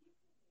ver.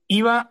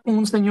 iba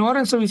un señor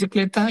en su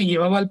bicicleta y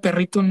llevaba al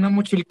perrito en una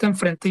mochilita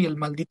enfrente y el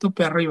maldito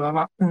perro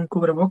llevaba un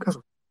cubrebocas.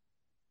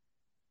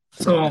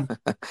 So,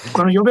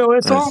 cuando yo veo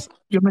eso, Es-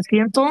 yo me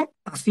siento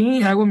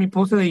así, hago mi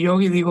pose de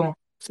yoga y digo,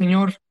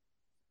 señor,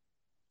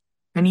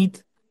 I need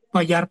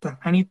Vallarta,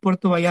 I need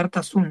Puerto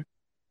Vallarta soon.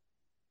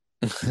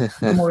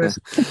 ¿Cómo ves?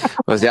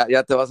 Pues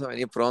ya te vas a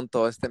venir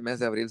pronto. Este mes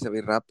de abril se va a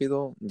ir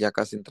rápido. Ya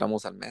casi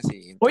entramos al mes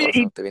y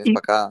Oye, te vienes y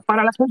para acá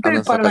para a la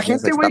las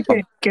vacaciones de gente, güey,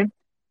 Ixtapa.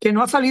 que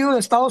no ha salido de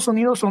Estados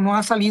Unidos o no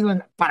ha salido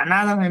para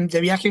nada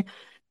de viaje,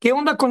 ¿qué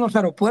onda con los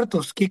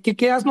aeropuertos?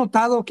 ¿Qué has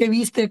notado? ¿Qué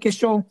viste? ¿Qué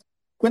show?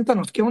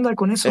 Cuéntanos, ¿qué onda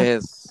con eso?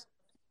 Es,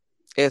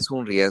 es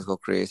un riesgo,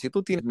 Chris. Si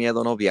tú tienes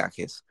miedo, no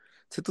viajes.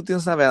 Si tú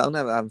tienes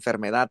una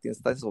enfermedad, tienes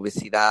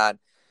obesidad,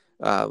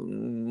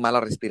 mala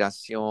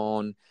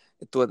respiración,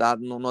 tu edad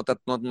no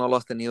lo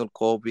has tenido el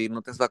COVID,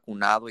 no te has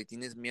vacunado y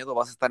tienes miedo,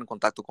 vas a estar en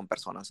contacto con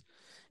personas.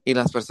 Y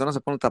las personas se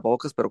ponen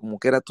tapabocas, pero como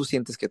quiera tú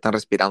sientes que están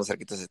respirando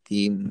cerquitas de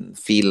ti, en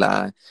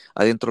fila,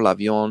 adentro del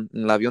avión.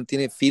 El avión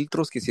tiene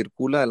filtros que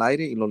circula el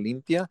aire y lo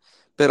limpia,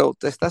 pero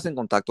te estás en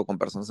contacto con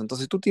personas.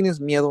 Entonces, si tú tienes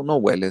miedo, no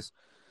hueles.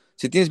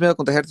 Si tienes miedo a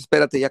contagiarte,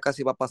 espérate, ya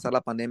casi va a pasar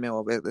la pandemia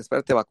o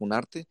espérate a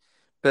vacunarte.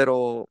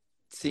 Pero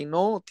si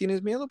no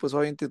tienes miedo, pues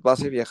obviamente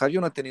vas a viajar. Yo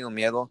no he tenido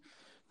miedo,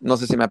 no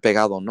sé si me ha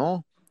pegado o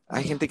no.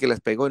 Hay gente que les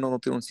pegó y no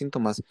tienen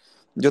síntomas.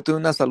 Yo tengo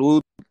una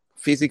salud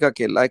física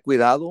que la he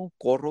cuidado,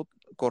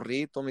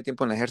 corrí todo mi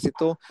tiempo en el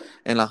ejército,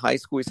 en la high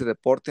school hice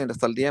deporte,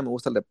 hasta el día me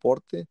gusta el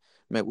deporte,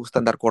 me gusta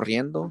andar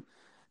corriendo,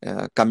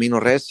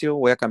 camino recio,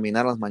 voy a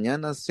caminar a las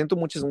mañanas, siento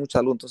mucha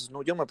salud, entonces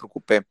no, yo me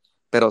preocupé,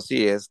 pero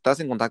sí, estás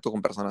en contacto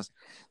con personas.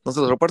 Entonces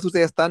los aeropuertos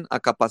ya están a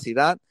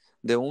capacidad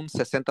de un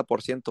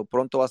 60%,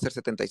 pronto va a ser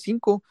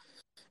 75%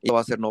 y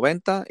va a ser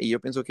 90%, y yo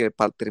pienso que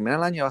para terminar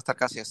el año va a estar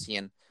casi a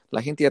 100%.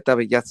 La gente ya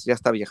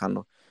está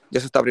viajando, ya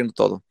se está abriendo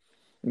todo,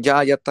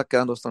 ya está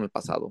quedando esto en el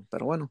pasado,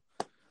 pero bueno,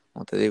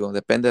 como te digo,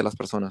 depende de las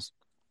personas.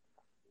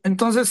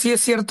 Entonces, sí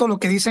es cierto lo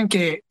que dicen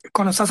que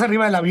cuando estás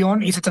arriba del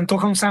avión y se te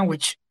antoja un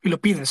sándwich y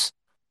lo pides,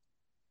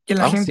 que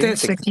la Ah, gente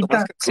sí, te quitas tu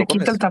máscara, te se lo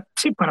quita comes.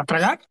 sí, para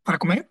tragar, para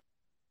comer.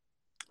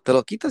 Te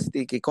lo quitas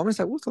y comes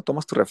a gusto,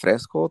 tomas tu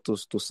refresco,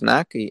 tu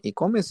snack y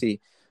comes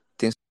y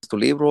tienes tu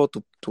libro,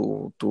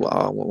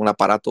 un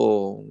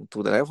aparato,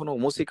 tu teléfono,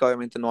 música,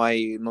 obviamente no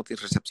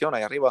tienes recepción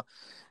ahí arriba,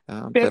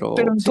 Pero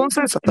pero sí,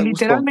 entonces, estás a gusto.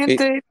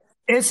 literalmente,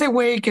 ese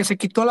güey que se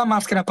quitó la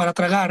máscara para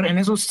tragar en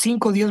esos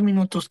 5 o 10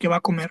 minutos que va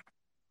a comer,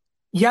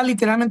 ya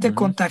literalmente Ujú.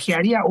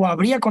 contagiaría o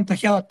habría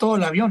contagiado a todo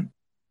el avión.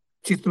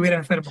 si estuviera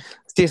enfermo.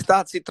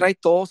 Si trae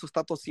tos o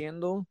está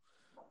tosiendo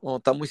o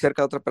está muy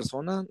cerca de otra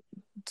persona,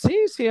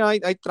 sí,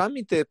 hay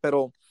trámite,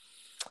 pero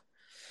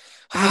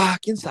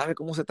quién sabe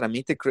cómo se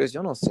tramite, Chris.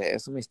 Yo no sé,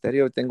 es un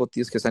misterio. Tengo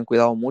tíos que se han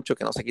cuidado mucho,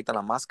 que no se quitan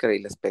la máscara y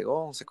les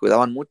pegó. Se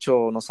cuidaban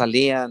mucho, no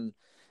salían,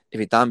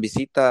 evitaban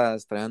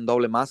visitas, traían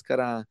doble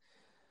máscara.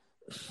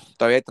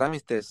 Todavía hay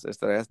trámites,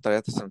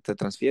 todavía te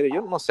transfiere.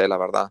 Yo no sé, la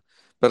verdad.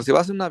 Pero si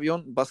vas en un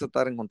avión, vas a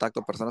estar en contacto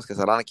con personas que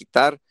se van a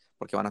quitar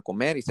porque van a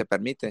comer y se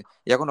permite.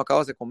 Ya cuando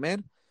acabas de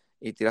comer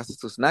y tiraste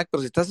tu snack, pero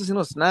si estás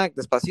haciendo snack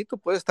despacito,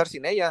 puedes estar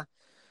sin ella.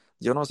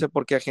 Yo no sé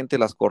por qué a gente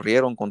las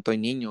corrieron con todo y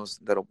niños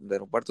de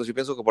aeropuertos. Yo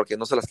pienso que porque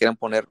no se las quieran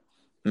poner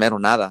mero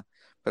nada.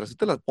 Pero si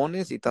te las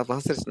pones y vas a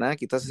hacer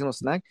snack y estás haciendo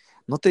snack,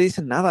 no te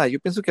dicen nada. Yo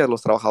pienso que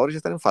los trabajadores ya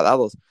están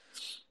enfadados.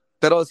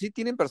 Pero sí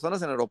tienen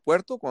personas en el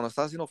aeropuerto cuando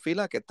estás haciendo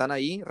fila que están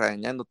ahí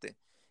regañándote.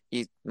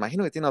 Y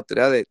imagino que tienen la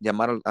autoridad de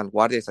llamar al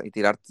guardia y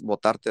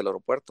botarte del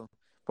aeropuerto.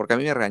 Porque a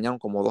mí me regañaron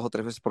como 2 o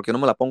 3 veces porque no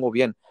me la pongo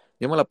bien.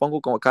 Yo me la pongo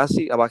como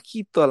casi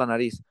abajito a la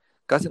nariz,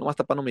 casi nomás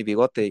tapando mi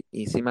bigote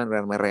y sí me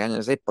regañan.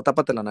 Dicen, hey,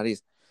 tápate la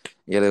nariz.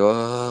 Y yo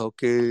digo,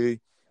 ok.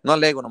 No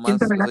alego, nomás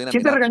les doy una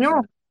 ¿Quién te mirada como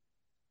regañó?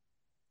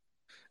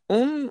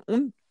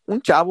 diciendo,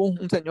 un chavo,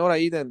 un señor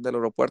ahí del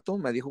aeropuerto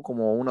me dijo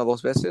como 1 o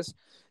 2 veces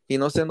y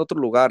no sé en otro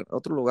lugar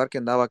que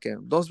andaba que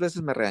 2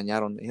 veces me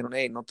regañaron. Me dijeron,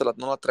 hey, no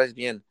la traes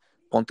bien,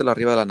 póntela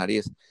arriba de la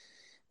nariz.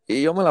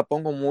 Y yo me la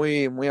pongo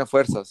muy, muy a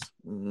fuerzas,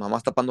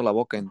 nomás tapando la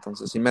boca.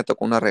 Entonces sí me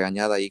tocó una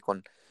regañada ahí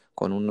con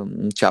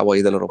un chavo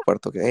ahí del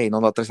aeropuerto que, hey, no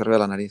la traes arriba de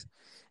la nariz.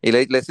 Y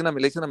le hice una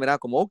mirada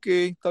como, ok,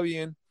 está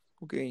bien,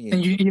 ok, Y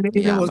y le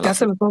ya me la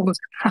volteaste fui. los ojos.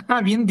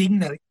 Bien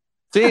digna.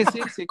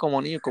 Sí,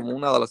 como niño, como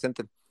un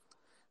adolescente.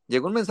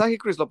 Llegó un mensaje,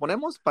 Chris, ¿lo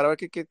ponemos para ver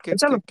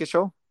Échalo, qué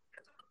show?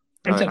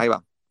 A ver, échalo. ahí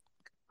va.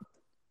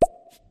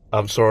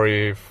 I'm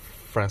sorry,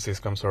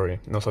 Francisco, I'm sorry.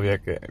 No sabía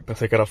que...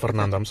 Pensé que era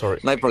Fernando, I'm sorry.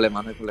 No hay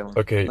problema, no hay problema,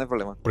 Ok, no hay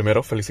problema.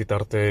 primero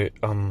felicitarte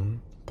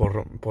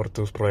por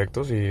tus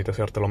proyectos y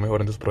desearte lo mejor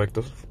en tus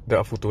proyectos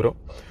a futuro.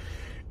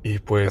 Y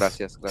pues,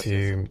 Gracias, si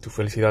gracias. tu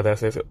felicidad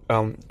es eso.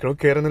 Creo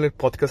que era en el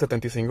podcast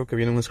 75 que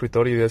viene un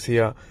escritor y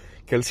decía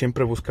que él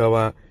siempre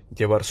buscaba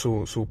llevar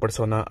su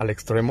persona al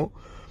extremo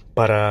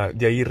para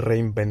de ahí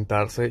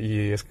reinventarse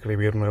y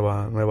escribir nuevo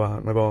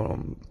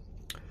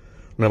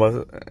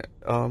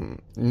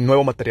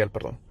material,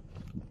 perdón.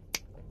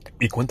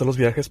 Y cuenta los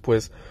viajes,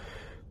 pues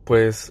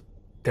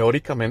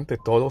teóricamente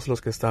todos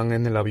los que están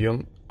en el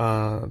avión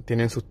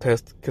tienen su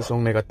test que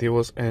son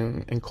negativos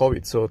en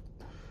COVID. So,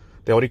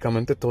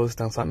 teóricamente todos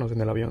están sanos en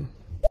el avión.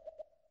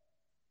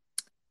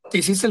 ¿Te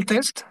hiciste el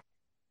test?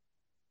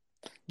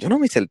 Yo no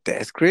me hice el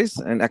test, Chris.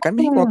 Acá en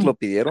México no te Mm, lo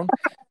pidieron.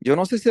 Yo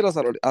no sé si las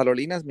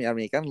aerolíneas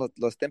americanas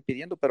lo estén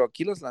pidiendo, pero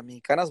aquí las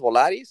mexicanas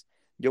Volaris,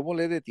 yo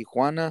volé de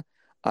Tijuana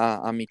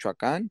a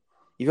Michoacán,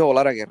 iba a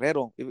volar a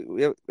Guerrero.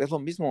 Es lo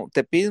mismo.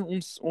 Te piden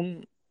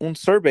un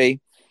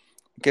survey,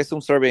 ¿qué es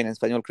un survey en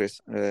español,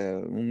 Chris?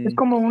 Es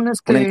como un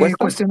Una encuesta,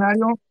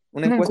 cuestionario,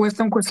 una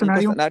encuesta, un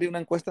cuestionario. una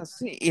encuesta,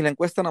 sí. Y la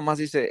encuesta nada más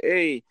dice,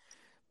 hey,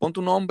 pon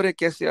tu nombre,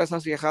 que si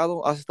has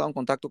viajado, has estado en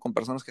contacto con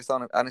personas que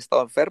han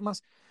estado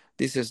enfermas.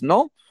 Dices,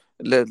 no,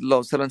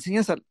 se lo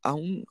enseñas a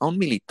un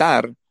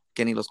militar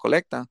que ni los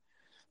colecta.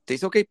 Te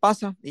dice, ok,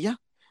 pasa, y ya.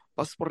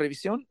 Pasas por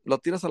revisión, lo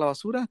tiras a la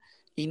basura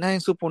y nadie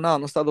supo nada,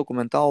 no está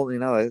documentado ni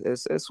nada.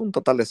 Es un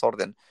total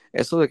desorden.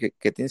 Eso de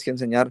que tienes que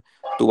enseñar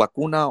tu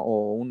vacuna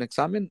o un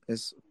examen,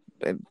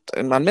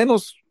 al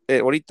menos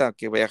ahorita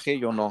que viajé,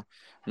 yo no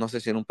sé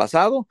si en un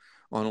pasado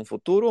o en un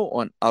futuro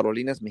o en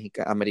aerolíneas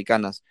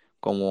americanas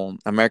como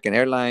American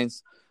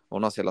Airlines o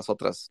no sé, las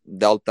otras,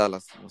 Delta,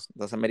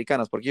 las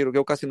americanas, porque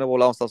yo casi no he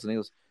volado a Estados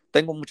Unidos.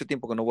 Tengo mucho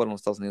tiempo que no vuelo a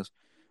Estados Unidos.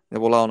 He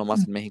volado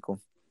nomás en México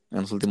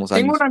en los últimos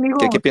Tengo un años.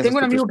 ¿Qué amigo, piensas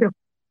tú, Chris?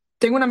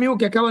 tengo un amigo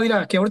que acaba de ir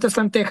que ahorita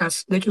está en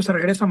Texas, de hecho se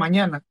regresa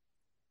mañana.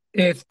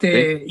 ¿Sí?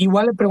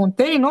 Igual le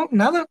pregunté y no,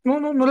 nada,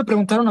 no le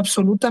preguntaron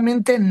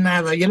absolutamente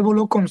nada. Y él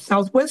voló con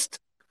Southwest,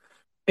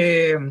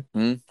 eh,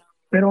 Mm.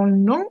 pero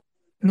no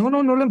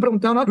le han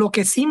preguntado nada. Lo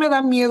que sí me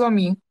da miedo a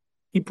mí,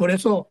 y por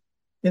eso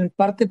en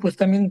parte pues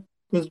también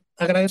pues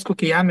agradezco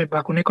que ya me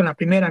vacuné con la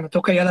primera, me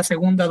toca ya la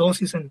segunda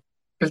dosis en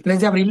el 3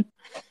 de abril.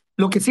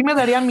 Lo que sí me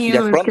daría Ya miedo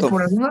es que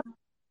pronto.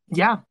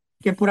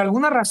 que por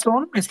alguna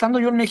razón, estando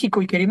yo en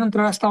México y queriendo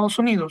entrar a Estados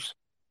Unidos,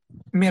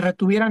 me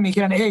retuvieran, me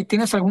dijeran, hey,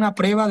 ¿tienes alguna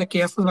prueba de que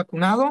ya estás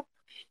vacunado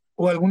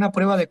o alguna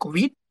prueba de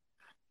COVID?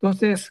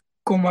 Entonces,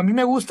 como a mí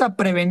me gusta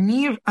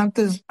prevenir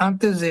antes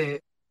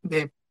de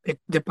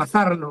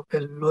pasar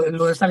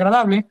lo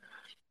desagradable,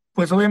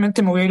 pues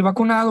obviamente me voy a ir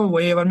vacunado,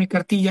 voy a llevar mi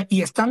cartilla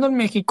y estando en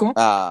México,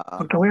 Ah,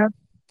 porque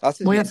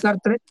haces voy a bien, estar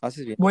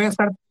haces bien. voy a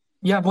estar,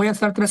 voy a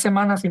estar 3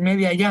 semanas y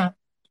media allá.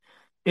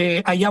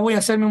 Allá voy a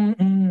hacerme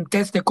un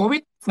test de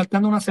COVID,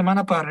 faltando una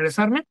semana para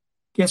regresarme,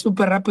 que es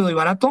súper rápido y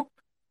barato,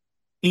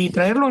 y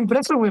traerlo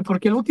impreso, güey,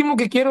 porque lo último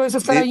que quiero es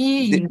estar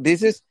allí ¿no?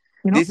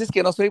 Dices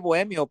que no soy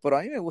bohemio, pero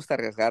a mí me gusta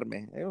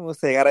arriesgarme. A mí me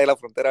gusta llegar ahí a la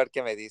frontera a ver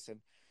qué me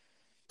dicen.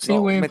 Sí,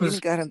 No, güey, me tienen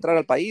pues que dejar entrar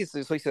al país,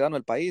 soy ciudadano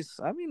del país.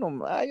 A mí no,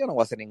 yo no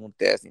voy a hacer ningún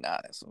test ni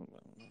nada de eso.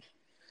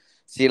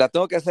 Si la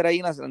tengo que hacer ahí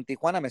en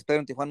Tijuana, me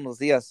espero en Tijuana unos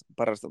días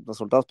para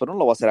resultados, pero no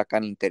lo voy a hacer acá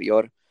en el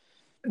interior.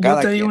 Yo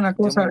Cada te digo quien, una yo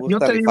me cosa, yo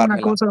gusta te digo una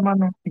rifármela. cosa,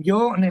 hermano.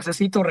 Yo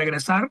necesito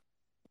regresar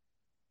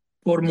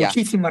por Ya.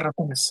 muchísimas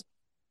razones.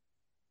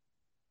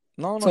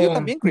 No, no, yo So,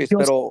 también, Chris,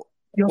 pero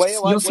yo voy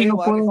sí a no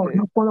llevar puedo,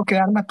 no puedo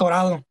quedarme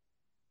atorado.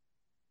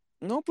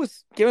 No,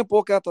 pues, ¿qué me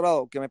puedo quedar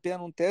atorado? Que me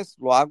pidan un test,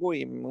 lo hago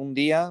y un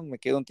día me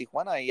quedo en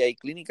Tijuana y hay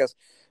clínicas,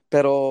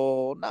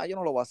 pero no, yo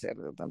no lo voy a hacer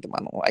de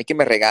antemano. Hay que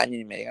me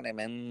regañen y me digan,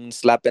 me den un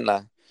slap en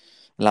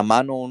la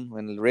mano,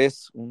 en el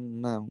wrist,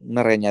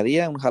 una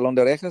regañadilla, un jalón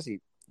de orejas y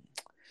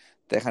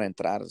te dejan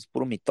entrar. Es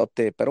puro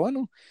mitote, pero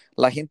bueno,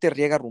 la gente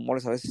riega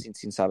rumores a veces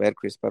sin saber,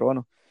 Chris, pero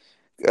bueno.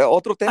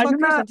 Otro Hay tema, Chris,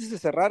 una, antes de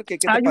cerrar, ¿qué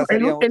te hay un-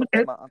 pasaría? Otro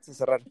tema antes de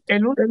cerrar.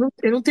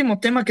 el último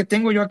tema que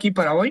tengo yo aquí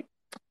para hoy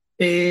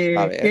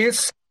A ver,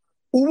 es,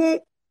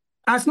 hubo,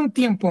 hace un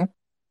tiempo,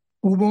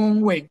 hubo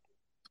un güey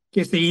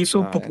que se hizo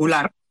a ver,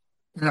 popular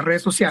en las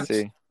redes sociales.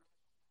 sí.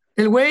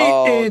 El güey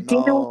Oh,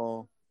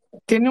 no.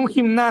 tiene un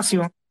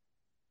gimnasio,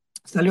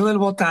 salió del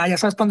bota, ya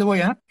sabes para dónde voy,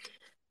 ¿ah?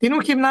 Tiene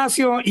un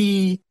gimnasio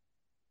y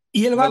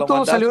el Me lo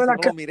vato salió mandaste de y la no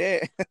lo casa.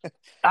 miré.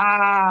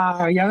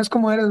 Ah, ya ves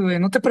cómo eres, güey.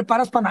 No te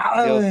preparas para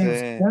nada, Yo güey.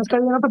 sé. Ya está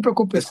bien, no te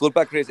preocupes.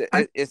 Disculpa, Chris,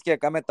 Ah, es que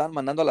acá me están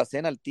mandando a la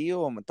cena el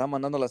tío, me están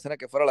mandando a la cena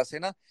que fuera a la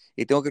cena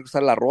y tengo que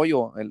cruzar el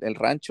arroyo, el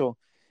rancho,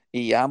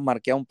 y ya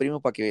marqué a un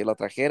primo para que lo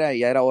trajera y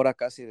ya era hora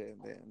casi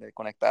de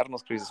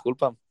conectarnos, Chris,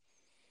 disculpa.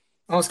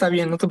 no, está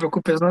bien, no te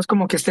preocupes. No es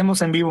como que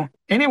estemos en vivo.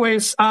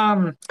 Anyways,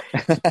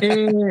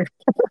 eh,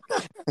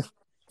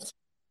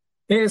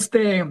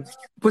 este,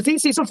 pues sí,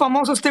 se hizo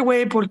famoso este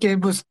güey porque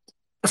pues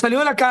salió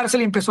de la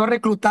cárcel y empezó a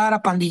reclutar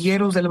a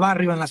pandilleros del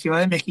barrio en la Ciudad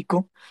de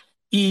México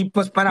y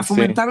pues para Sí,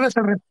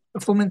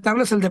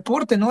 fomentarles el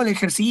deporte, ¿no? El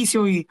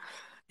ejercicio y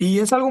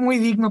es algo muy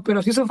digno,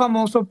 pero se hizo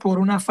famoso por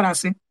una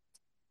frase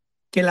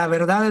que la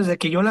verdad desde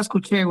que yo la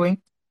escuché, güey,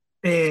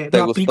 te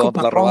yo aplico gustó,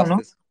 para la todo, ¿no?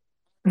 robaste,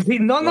 Sí,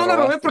 no, la no la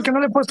robé robaste. porque no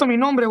le he puesto mi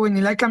nombre, güey,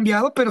 ni la he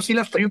cambiado, pero sí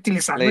la estoy Le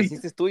utilizando y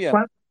hiciste tuya.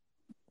 cua-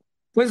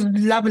 pues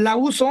la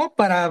uso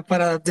para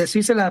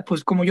decírsela,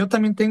 pues como yo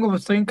también tengo,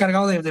 pues, estoy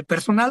encargado de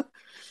personal.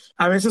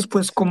 A veces,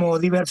 pues, Sí. como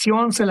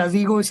diversión, se las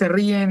digo y se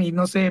ríen y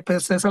no sé,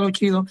 pues es algo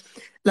chido.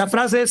 La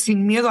frase es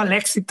sin miedo al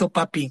éxito,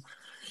 papi.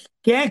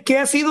 ¿Qué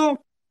ha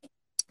sido,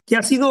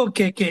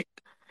 que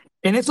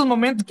en estos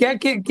momentos,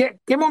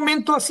 qué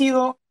momento ha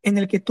sido en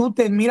el que tú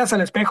te miras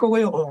al espejo,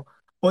 güey, o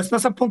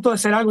estás a punto de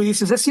hacer algo y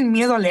dices, es sin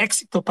miedo al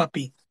éxito,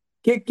 papi?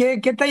 ¿Qué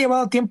te ha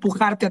llevado a ti a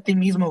empujarte a ti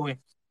mismo, güey,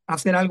 a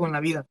hacer algo en la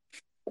vida?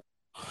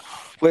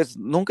 Pues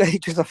nunca he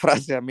dicho esa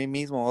frase a mí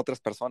mismo o a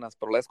otras personas,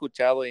 pero la he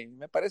escuchado y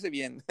me parece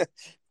bien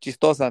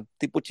chistosa,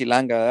 tipo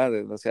chilanga, ¿verdad?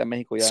 De la Ciudad de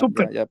México,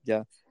 Súper.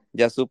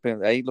 ya supe.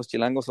 Ahí los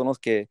chilangos son los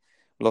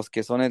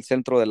que son el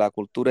centro de la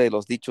cultura y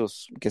los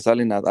dichos que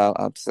salen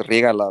se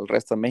riega al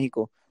resto de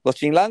México. Los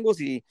chilangos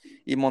y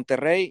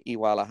Monterrey y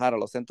Guadalajara,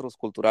 los centros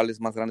culturales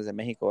más grandes de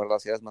México, ¿verdad?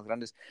 Las ciudades más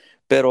grandes.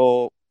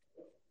 Pero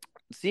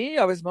sí,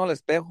 a veces me veo al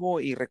espejo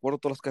y recuerdo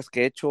todas las cosas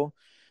que he hecho,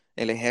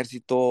 el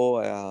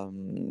ejército,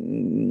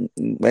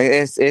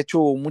 he hecho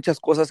muchas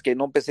cosas que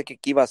no pensé que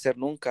iba a hacer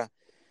nunca,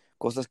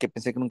 cosas que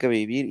pensé que nunca iba a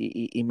vivir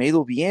y me he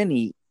ido bien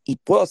y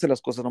puedo hacer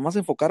las cosas, nomás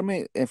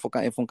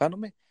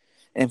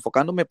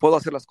enfocándome, puedo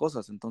hacer las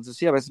cosas. Entonces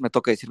sí, a veces me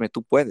toca decirme,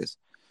 tú puedes,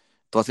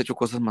 tú has hecho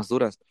cosas más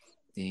duras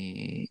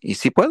y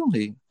sí puedo.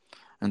 Y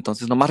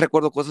entonces nomás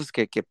recuerdo cosas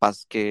que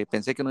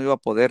pensé que no iba a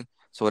poder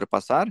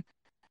sobrepasar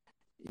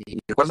y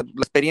recuerda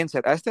la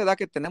experiencia. A esta edad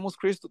que tenemos,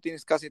 Chris, tú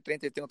tienes casi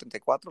 30 y tengo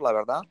 34, la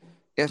verdad,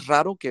 es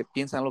raro que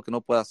piensen en lo que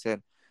no pueda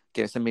hacer,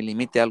 que se me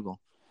limite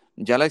algo.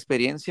 Ya la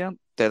experiencia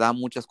te da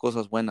muchas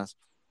cosas buenas.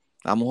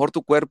 A lo mejor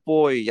tu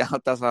cuerpo y ya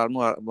estás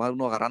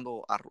uno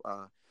agarrando,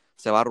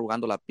 se va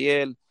arrugando la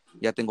piel,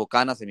 ya tengo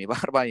canas en mi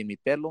barba y en mi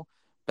pelo,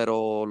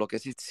 pero lo que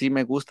sí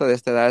me gusta de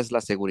esta edad es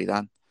la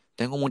seguridad.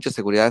 Tengo mucha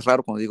seguridad, es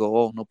raro cuando digo,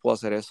 oh, no puedo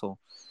hacer eso.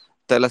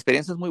 La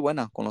experiencia es muy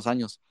buena con los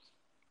años.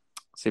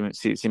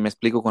 Si me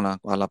explico con a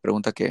la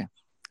pregunta que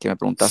me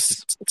preguntaste.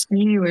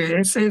 Sí, güey,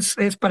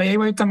 es para allá,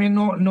 güey, también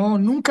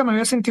nunca me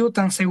había sentido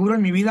tan seguro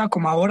en mi vida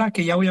como ahora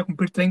que ya voy a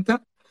cumplir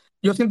 30.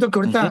 Yo siento que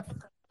Ujú. ahorita,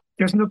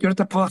 yo siento que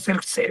ahorita puedo hacer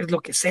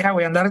lo que sea,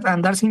 güey,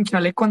 andar sin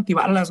chaleco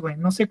antibalas, güey.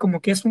 No sé,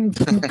 como que es un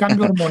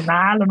cambio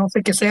hormonal o no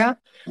sé qué sea,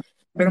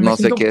 pero me No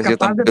sé siento qué es,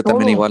 capaz de yo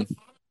también todo. igual.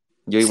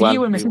 Yo Sí, igual,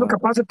 güey, me yo siento igual.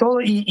 capaz de todo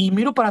y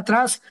miro para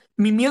atrás.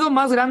 Mi miedo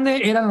más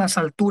grande eran las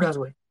alturas,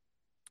 güey.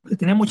 Le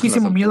tenía Las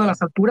muchísimo miedo a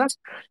las alturas.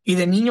 alturas y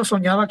de niño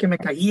soñaba que me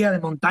caía de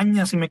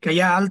montañas y me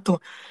caía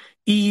alto.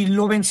 Y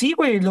lo vencí,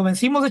 güey, lo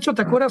vencimos. De hecho,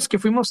 ¿te acuerdas que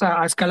fuimos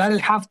a escalar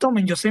el Half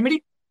Dome en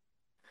Yosemite?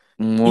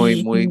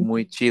 Muy, muy, Y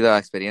muy chida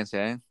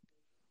experiencia, ¿eh?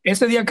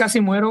 ese día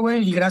casi muero,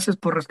 güey, y gracias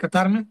por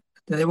rescatarme.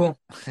 Te debo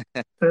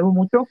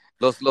mucho.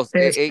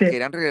 Este,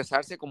 Querían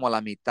regresarse como a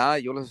la mitad.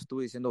 Yo les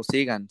estuve diciendo,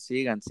 sigan,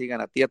 sigan,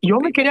 sigan a ti, a tu yo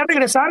me primo. quería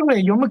regresar,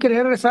 güey, yo me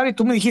quería regresar y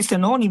tú me dijiste,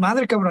 no, ni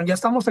madre, cabrón, ya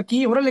estamos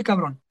aquí, órale,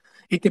 cabrón.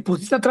 Y te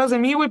pusiste atrás de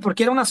mí, güey,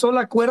 porque era una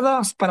sola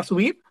cuerda para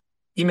subir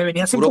y me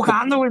venías Puro, po-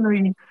 empujando,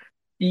 güey,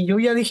 y yo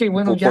ya dije,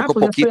 bueno, ya, poco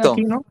pues ya estoy poquito.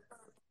 aquí, ¿no?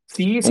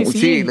 Sí, sí, Sí,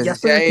 sí, les ya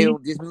estoy decía,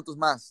 aquí. 10 minutos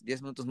más,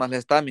 les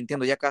estaba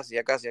mintiendo, ya casi,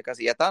 ya casi, ya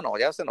casi, ya está, no,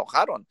 ya se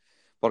enojaron,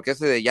 porque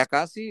ese de ya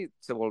casi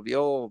se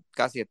volvió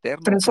casi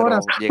eterno, 3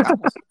 horas. pero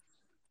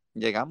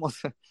llegamos.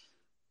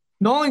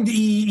 No,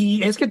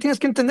 y es que tienes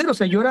que entender, o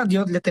sea, yo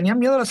le tenía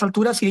miedo a las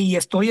alturas y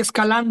estoy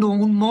escalando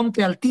un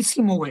monte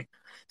altísimo, güey,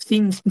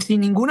 sin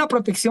ninguna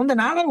protección de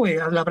nada, güey,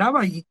 a la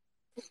brava. Y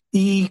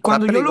Está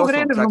cuando yo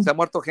logré, peligroso, o sea,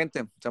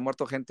 se ha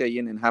muerto gente ahí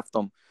en Half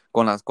Dome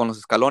con los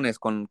escalones,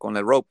 con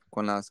el rope,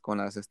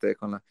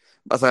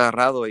 vas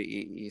agarrado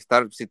y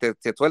estar, si te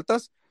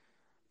sueltas,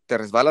 te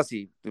resbalas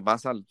y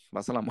vas a la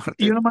y yo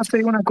muerte. nomás te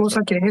digo una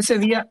cosa, que ese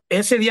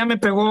día me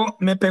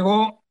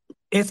pegó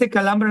ese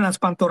calambre en las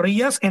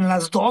pantorrillas, en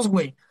las dos,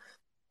 güey.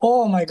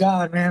 Oh my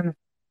God, man.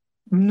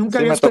 Nunca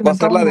Sí, había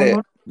experimentado un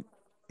dolor.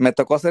 me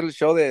tocó hacer el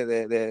show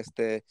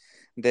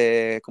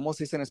 ¿cómo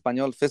se dice en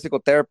español?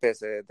 Physical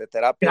therapist, de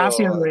terapia,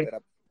 Gracias, güey.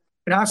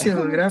 Gracias,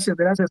 güey. Gracias,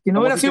 gracias. Si no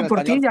 ¿cómo hubiera se dice sido en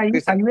por ti, español, ahí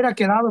Cristian? hubiera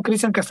quedado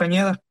Cristian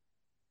Castañeda.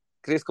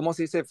 Chris, ¿cómo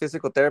se dice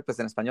physical therapist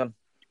en español?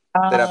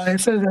 Ese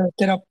es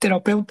el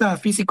terapeuta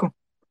físico.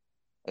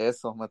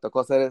 Eso, me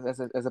tocó hacer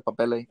ese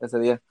papel ahí, ese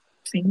día.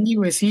 Sí,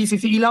 güey, sí, sí,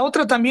 sí. Y la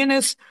otra también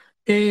es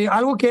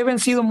algo que he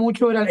vencido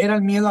mucho era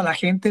el miedo a la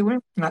gente, güey,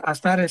 a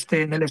estar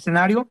en el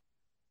escenario.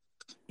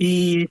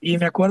 Y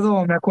me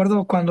acuerdo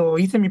cuando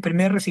hice mi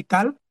primer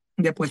recital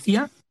de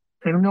poesía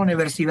en una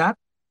universidad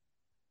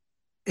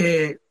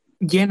eh,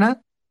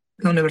 llena,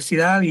 la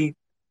universidad, y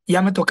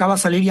ya me tocaba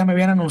salir, ya me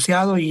habían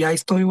anunciado y ya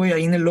estoy, güey,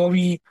 ahí en el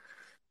lobby.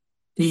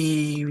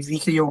 Y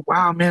dije yo,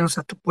 wow, man, o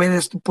sea, tú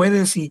puedes,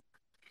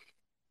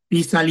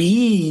 y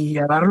salí y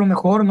a dar lo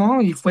mejor,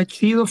 ¿no? Y fue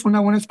chido, fue una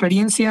buena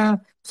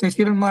experiencia, se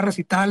hicieron más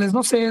recitales,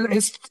 no sé,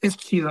 es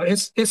chido,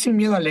 es sin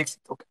miedo al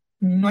éxito.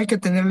 No hay que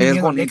tenerle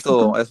miedo al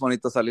éxito. Es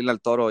bonito salirle al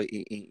toro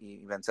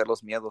y vencer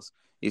los miedos.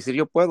 Y decir,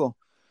 yo puedo,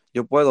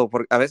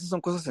 porque a veces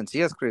son cosas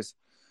sencillas, Chris.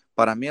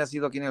 Para mí ha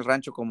sido aquí en el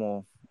rancho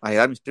como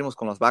ayudar a mis primos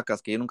con las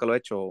vacas, que yo nunca lo he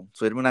hecho,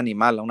 subirme a un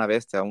animal, a una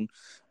bestia,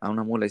 a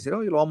una mula, y decir,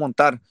 oh, yo lo voy a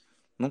montar.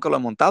 Nunca lo he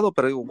montado,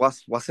 pero digo, voy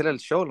a hacer el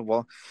show,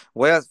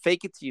 voy a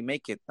fake it till you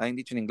make it. Hay un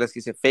dicho en inglés que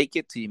dice, fake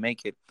it till you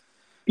make it.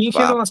 Va,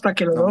 Fíngelo hasta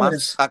que lo nomás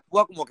logres.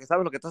 actúa como que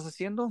sabes lo que estás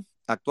haciendo,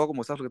 actúa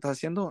como sabes lo que estás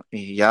haciendo,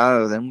 y ya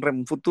en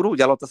un futuro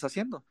ya lo estás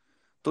haciendo.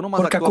 Tú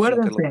nomás Porque actúa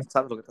como que acuérdense,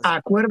 sabes lo que estás haciendo.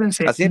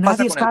 acuérdense, Así me pasa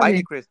con el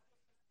baile, Chris.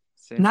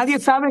 Sí, nadie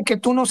sabe que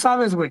tú no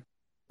sabes, güey.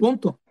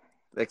 Punto.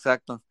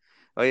 exacto.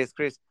 Oye,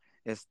 Chris,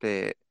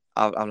 este,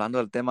 hablando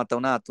del tema, está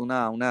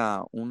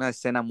una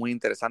escena muy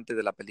interesante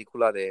de la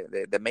película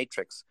de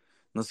Matrix.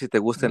 No sé si te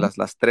gusten Ujú.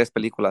 las tres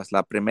películas.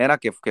 La primera,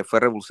 que fue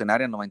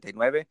revolucionaria en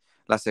 99,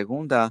 la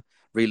segunda,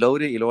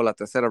 Reloaded, y luego la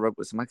tercera,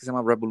 se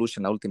llama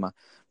Revolution, la última.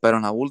 Pero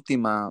en la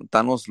última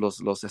están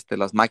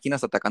las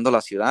máquinas atacando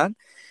la ciudad,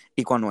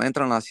 y cuando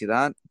entran a la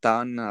ciudad,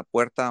 está en la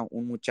puerta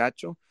un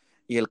muchacho,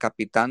 y el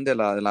capitán de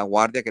la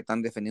guardia que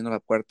están defendiendo la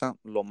puerta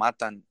lo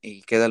matan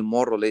y queda el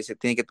morro, le dice,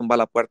 tiene que tumbar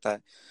la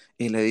puerta,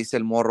 y le dice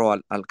el morro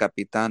al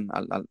capitán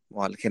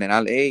o al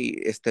general,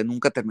 hey,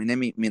 nunca terminé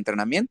mi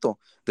entrenamiento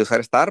de usar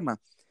esta arma,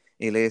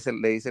 y le dice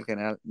el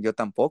general, yo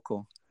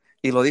tampoco,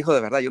 y lo dijo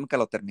de verdad, yo nunca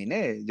lo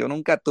terminé, yo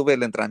nunca tuve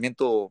el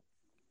entrenamiento,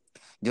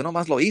 yo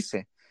nomás lo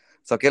hice.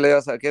 O sea, ¿qué le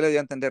dio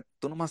a entender?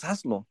 Tú nomás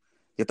hazlo,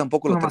 yo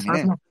tampoco Tú lo nomás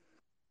terminé. hazlo.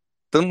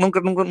 ¿Tú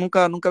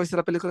nunca viste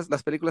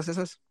las películas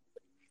esas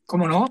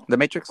 ¿Cómo no? de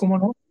Matrix? ¿Cómo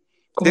no?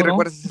 ¿Sí ¿Cómo no?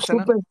 recuerdas esa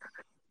escena? Súper.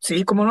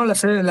 Sí, cómo no,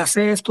 las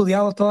he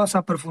estudiado todas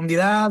a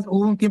profundidad.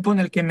 Hubo un tiempo en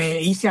el que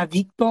me hice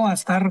adicto a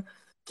estar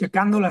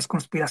checando las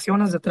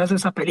conspiraciones detrás de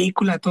esa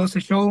película, de todo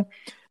ese show,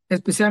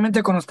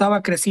 especialmente cuando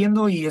estaba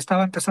creciendo y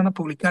estaba empezando a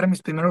publicar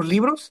mis primeros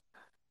libros.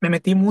 Me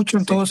metí mucho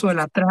en Sí, todo eso de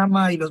la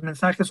trama y los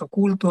mensajes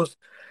ocultos.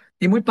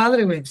 Y muy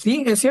padre, güey.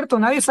 Sí, es cierto,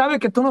 nadie sabe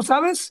que tú no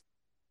sabes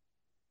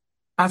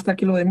hasta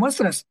que lo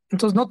demuestras.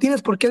 Entonces no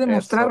tienes por qué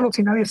demostrarlo eso,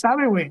 si nadie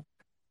sabe, güey.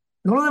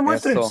 No lo eso,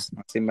 demuestres.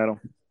 así mero,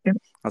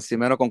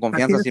 con Así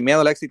confianza, es. sin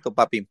miedo al éxito,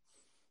 papi.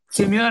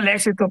 Sin miedo al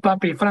éxito,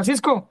 papi.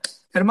 Francisco,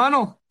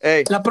 hermano,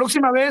 Hey, la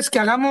próxima vez que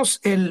hagamos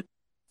el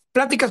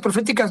Pláticas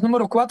Proféticas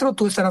número 4,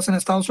 tú estarás en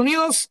Estados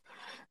Unidos.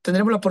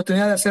 Tendremos la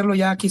oportunidad de hacerlo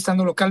ya aquí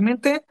estando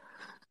localmente.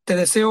 Te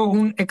deseo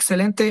un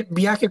excelente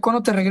viaje.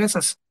 ¿Cuándo te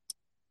regresas?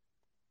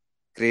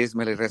 Chris,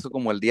 me regreso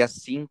como el día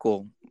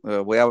 5.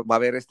 Va a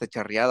haber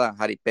charreada,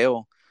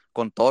 jaripeo,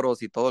 con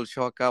toros y todo el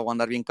show acá. Voy a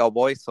andar bien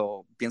cowboy,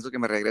 so pienso que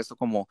me regreso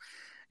como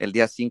el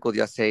día 5,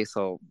 día 6.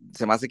 O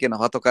se me hace que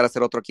nos va a tocar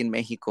hacer otro aquí en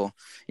México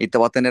y te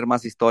voy a tener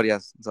más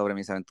historias sobre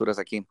mis aventuras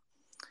aquí.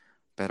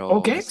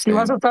 Ok, Pero si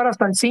vas a estar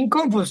hasta el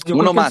 5, pues yo creo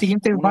uno que el más,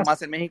 siguiente uno va.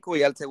 más en México,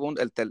 y al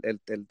segundo, el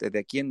de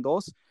aquí en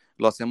 2,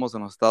 lo hacemos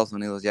en los Estados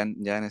Unidos, ya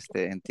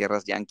en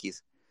tierras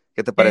yanquis.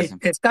 ¿Qué te Hey, parece?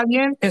 está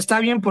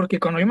bien, porque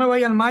cuando yo me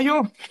vaya al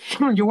mayo,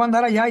 yo voy a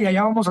andar allá y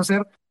allá vamos a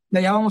hacer, de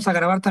allá vamos a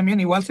grabar también.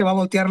 Igual se va a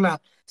voltear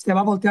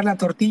la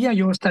tortilla,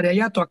 yo estaré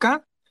allá, tú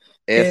acá.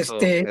 Y Eso,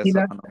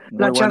 la, mano.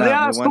 la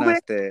charreada, Muy buena,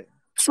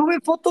 sube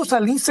fotos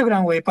al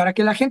Instagram, güey, para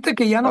que la gente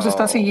que ya nos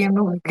está oh,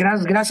 siguiendo,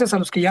 gracias a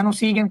los que ya nos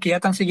siguen, que ya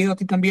te han seguido a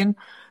ti también,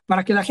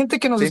 para que la gente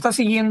que nos sí, está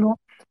siguiendo,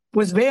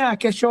 pues vea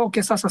qué show que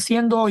estás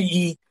haciendo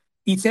y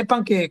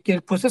sepan que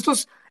pues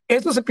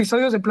estos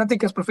episodios de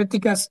Pláticas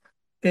Proféticas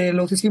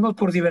los hicimos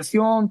por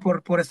diversión,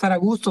 por estar a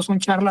gusto, son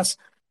charlas.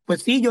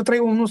 Pues sí, yo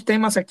traigo unos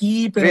temas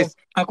aquí, pero Chris,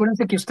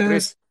 acuérdense que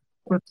ustedes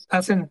pues,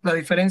 hacen la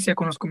diferencia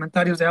con los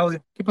comentarios de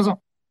audio. ¿Qué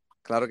pasó?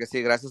 claro que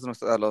sí, gracias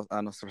a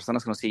nuestras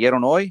personas que nos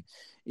siguieron hoy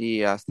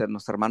y hasta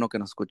nuestro hermano que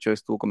nos escuchó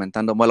estuvo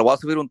comentando. Bueno, voy a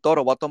subir un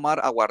toro, voy a tomar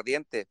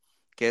aguardiente,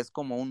 que es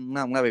como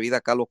una bebida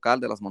acá local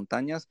de las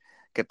montañas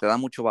que te da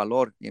mucho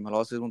valor y me lo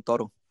voy a subir un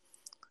toro.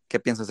 ¿Qué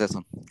piensas de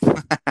eso?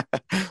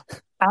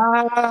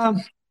 Ah,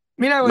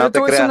 mira, güey, yo No te te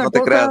voy a decir creas, una no te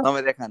cosa. creas, no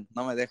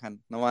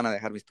me van a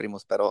dejar mis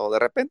primos, pero de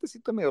repente sí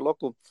estoy medio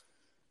loco,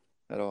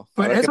 pero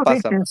a Pues ver qué eso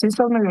sí, pasa. sí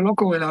estás medio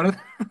loco, güey, la verdad.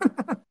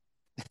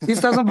 Sí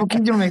estás un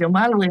poquillo medio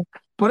mal, güey.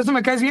 Por eso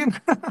me caes bien.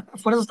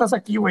 Por eso estás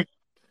aquí, güey.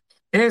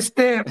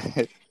 Este,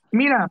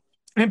 mira,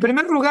 en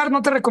primer lugar,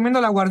 no te recomiendo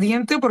el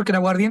aguardiente porque el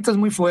aguardiente es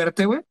muy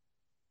fuerte, güey.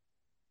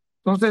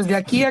 Entonces,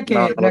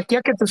 No, de aquí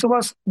a que te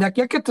subas, de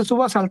aquí a que te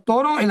subas al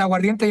toro, el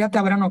aguardiente ya te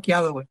habrá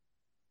noqueado, güey.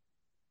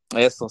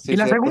 eso, sí Y es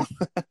la cierto.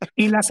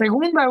 y la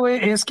segunda,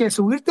 güey, es que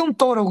subirte a un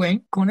toro,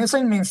 güey, con esa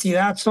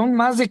inmensidad, son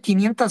más de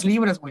 500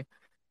 libras, güey,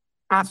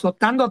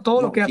 azotando a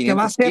todo lo No, que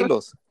 500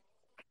 kilos.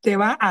 te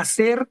va a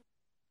hacer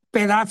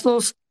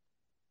pedazos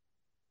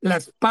la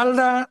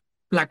espalda,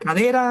 la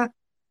cadera,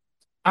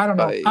 I don't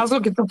know, haz Ay,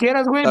 lo que tú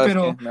quieras, güey, ¿sabes qué?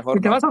 pero si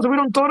Mejor te no. vas a subir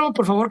a un toro,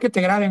 por favor que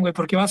te graben, güey,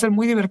 porque va a ser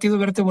muy divertido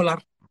verte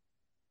volar.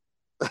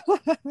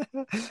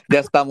 Ya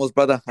estamos,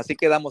 brother. Así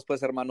quedamos,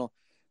 pues, hermano.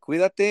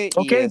 Cuídate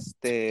Ok,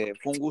 y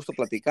fue un gusto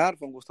platicar,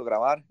 fue un gusto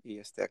grabar y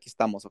aquí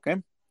estamos, ¿ok?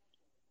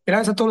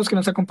 gracias a todos los que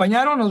nos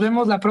acompañaron. Nos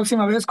vemos la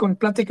próxima vez con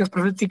Pláticas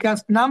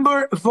Proféticas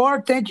number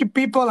 4. Thank you,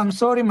 people. I'm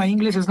sorry, my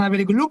English is not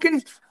very good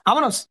looking.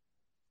 Vámonos.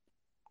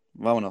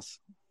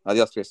 Vámonos.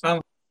 Adiós, Chris.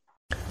 Vamos.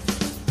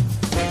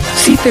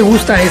 Si te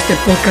gusta este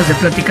podcast de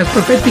Pláticas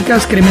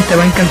Proféticas, créeme, te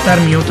va a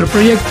encantar mi otro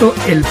proyecto,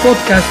 el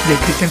podcast de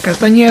Cristian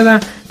Castañeda,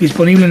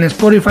 disponible en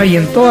Spotify y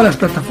en todas las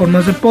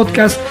plataformas de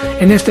podcast.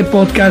 En este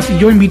podcast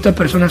yo invito a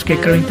personas que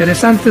creo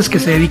interesantes, que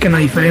se dedican a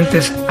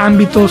diferentes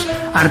ámbitos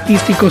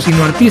artísticos y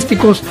no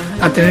artísticos,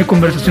 a tener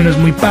conversaciones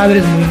muy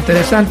padres, muy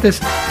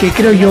interesantes, que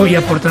creo yo y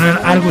aportarán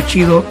algo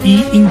chido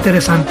y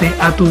interesante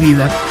a tu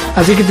vida.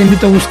 Así que te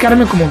invito a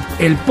buscarme como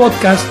el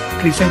podcast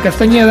Cristian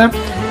Castañeda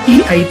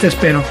y ahí te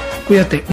espero. Cuídate.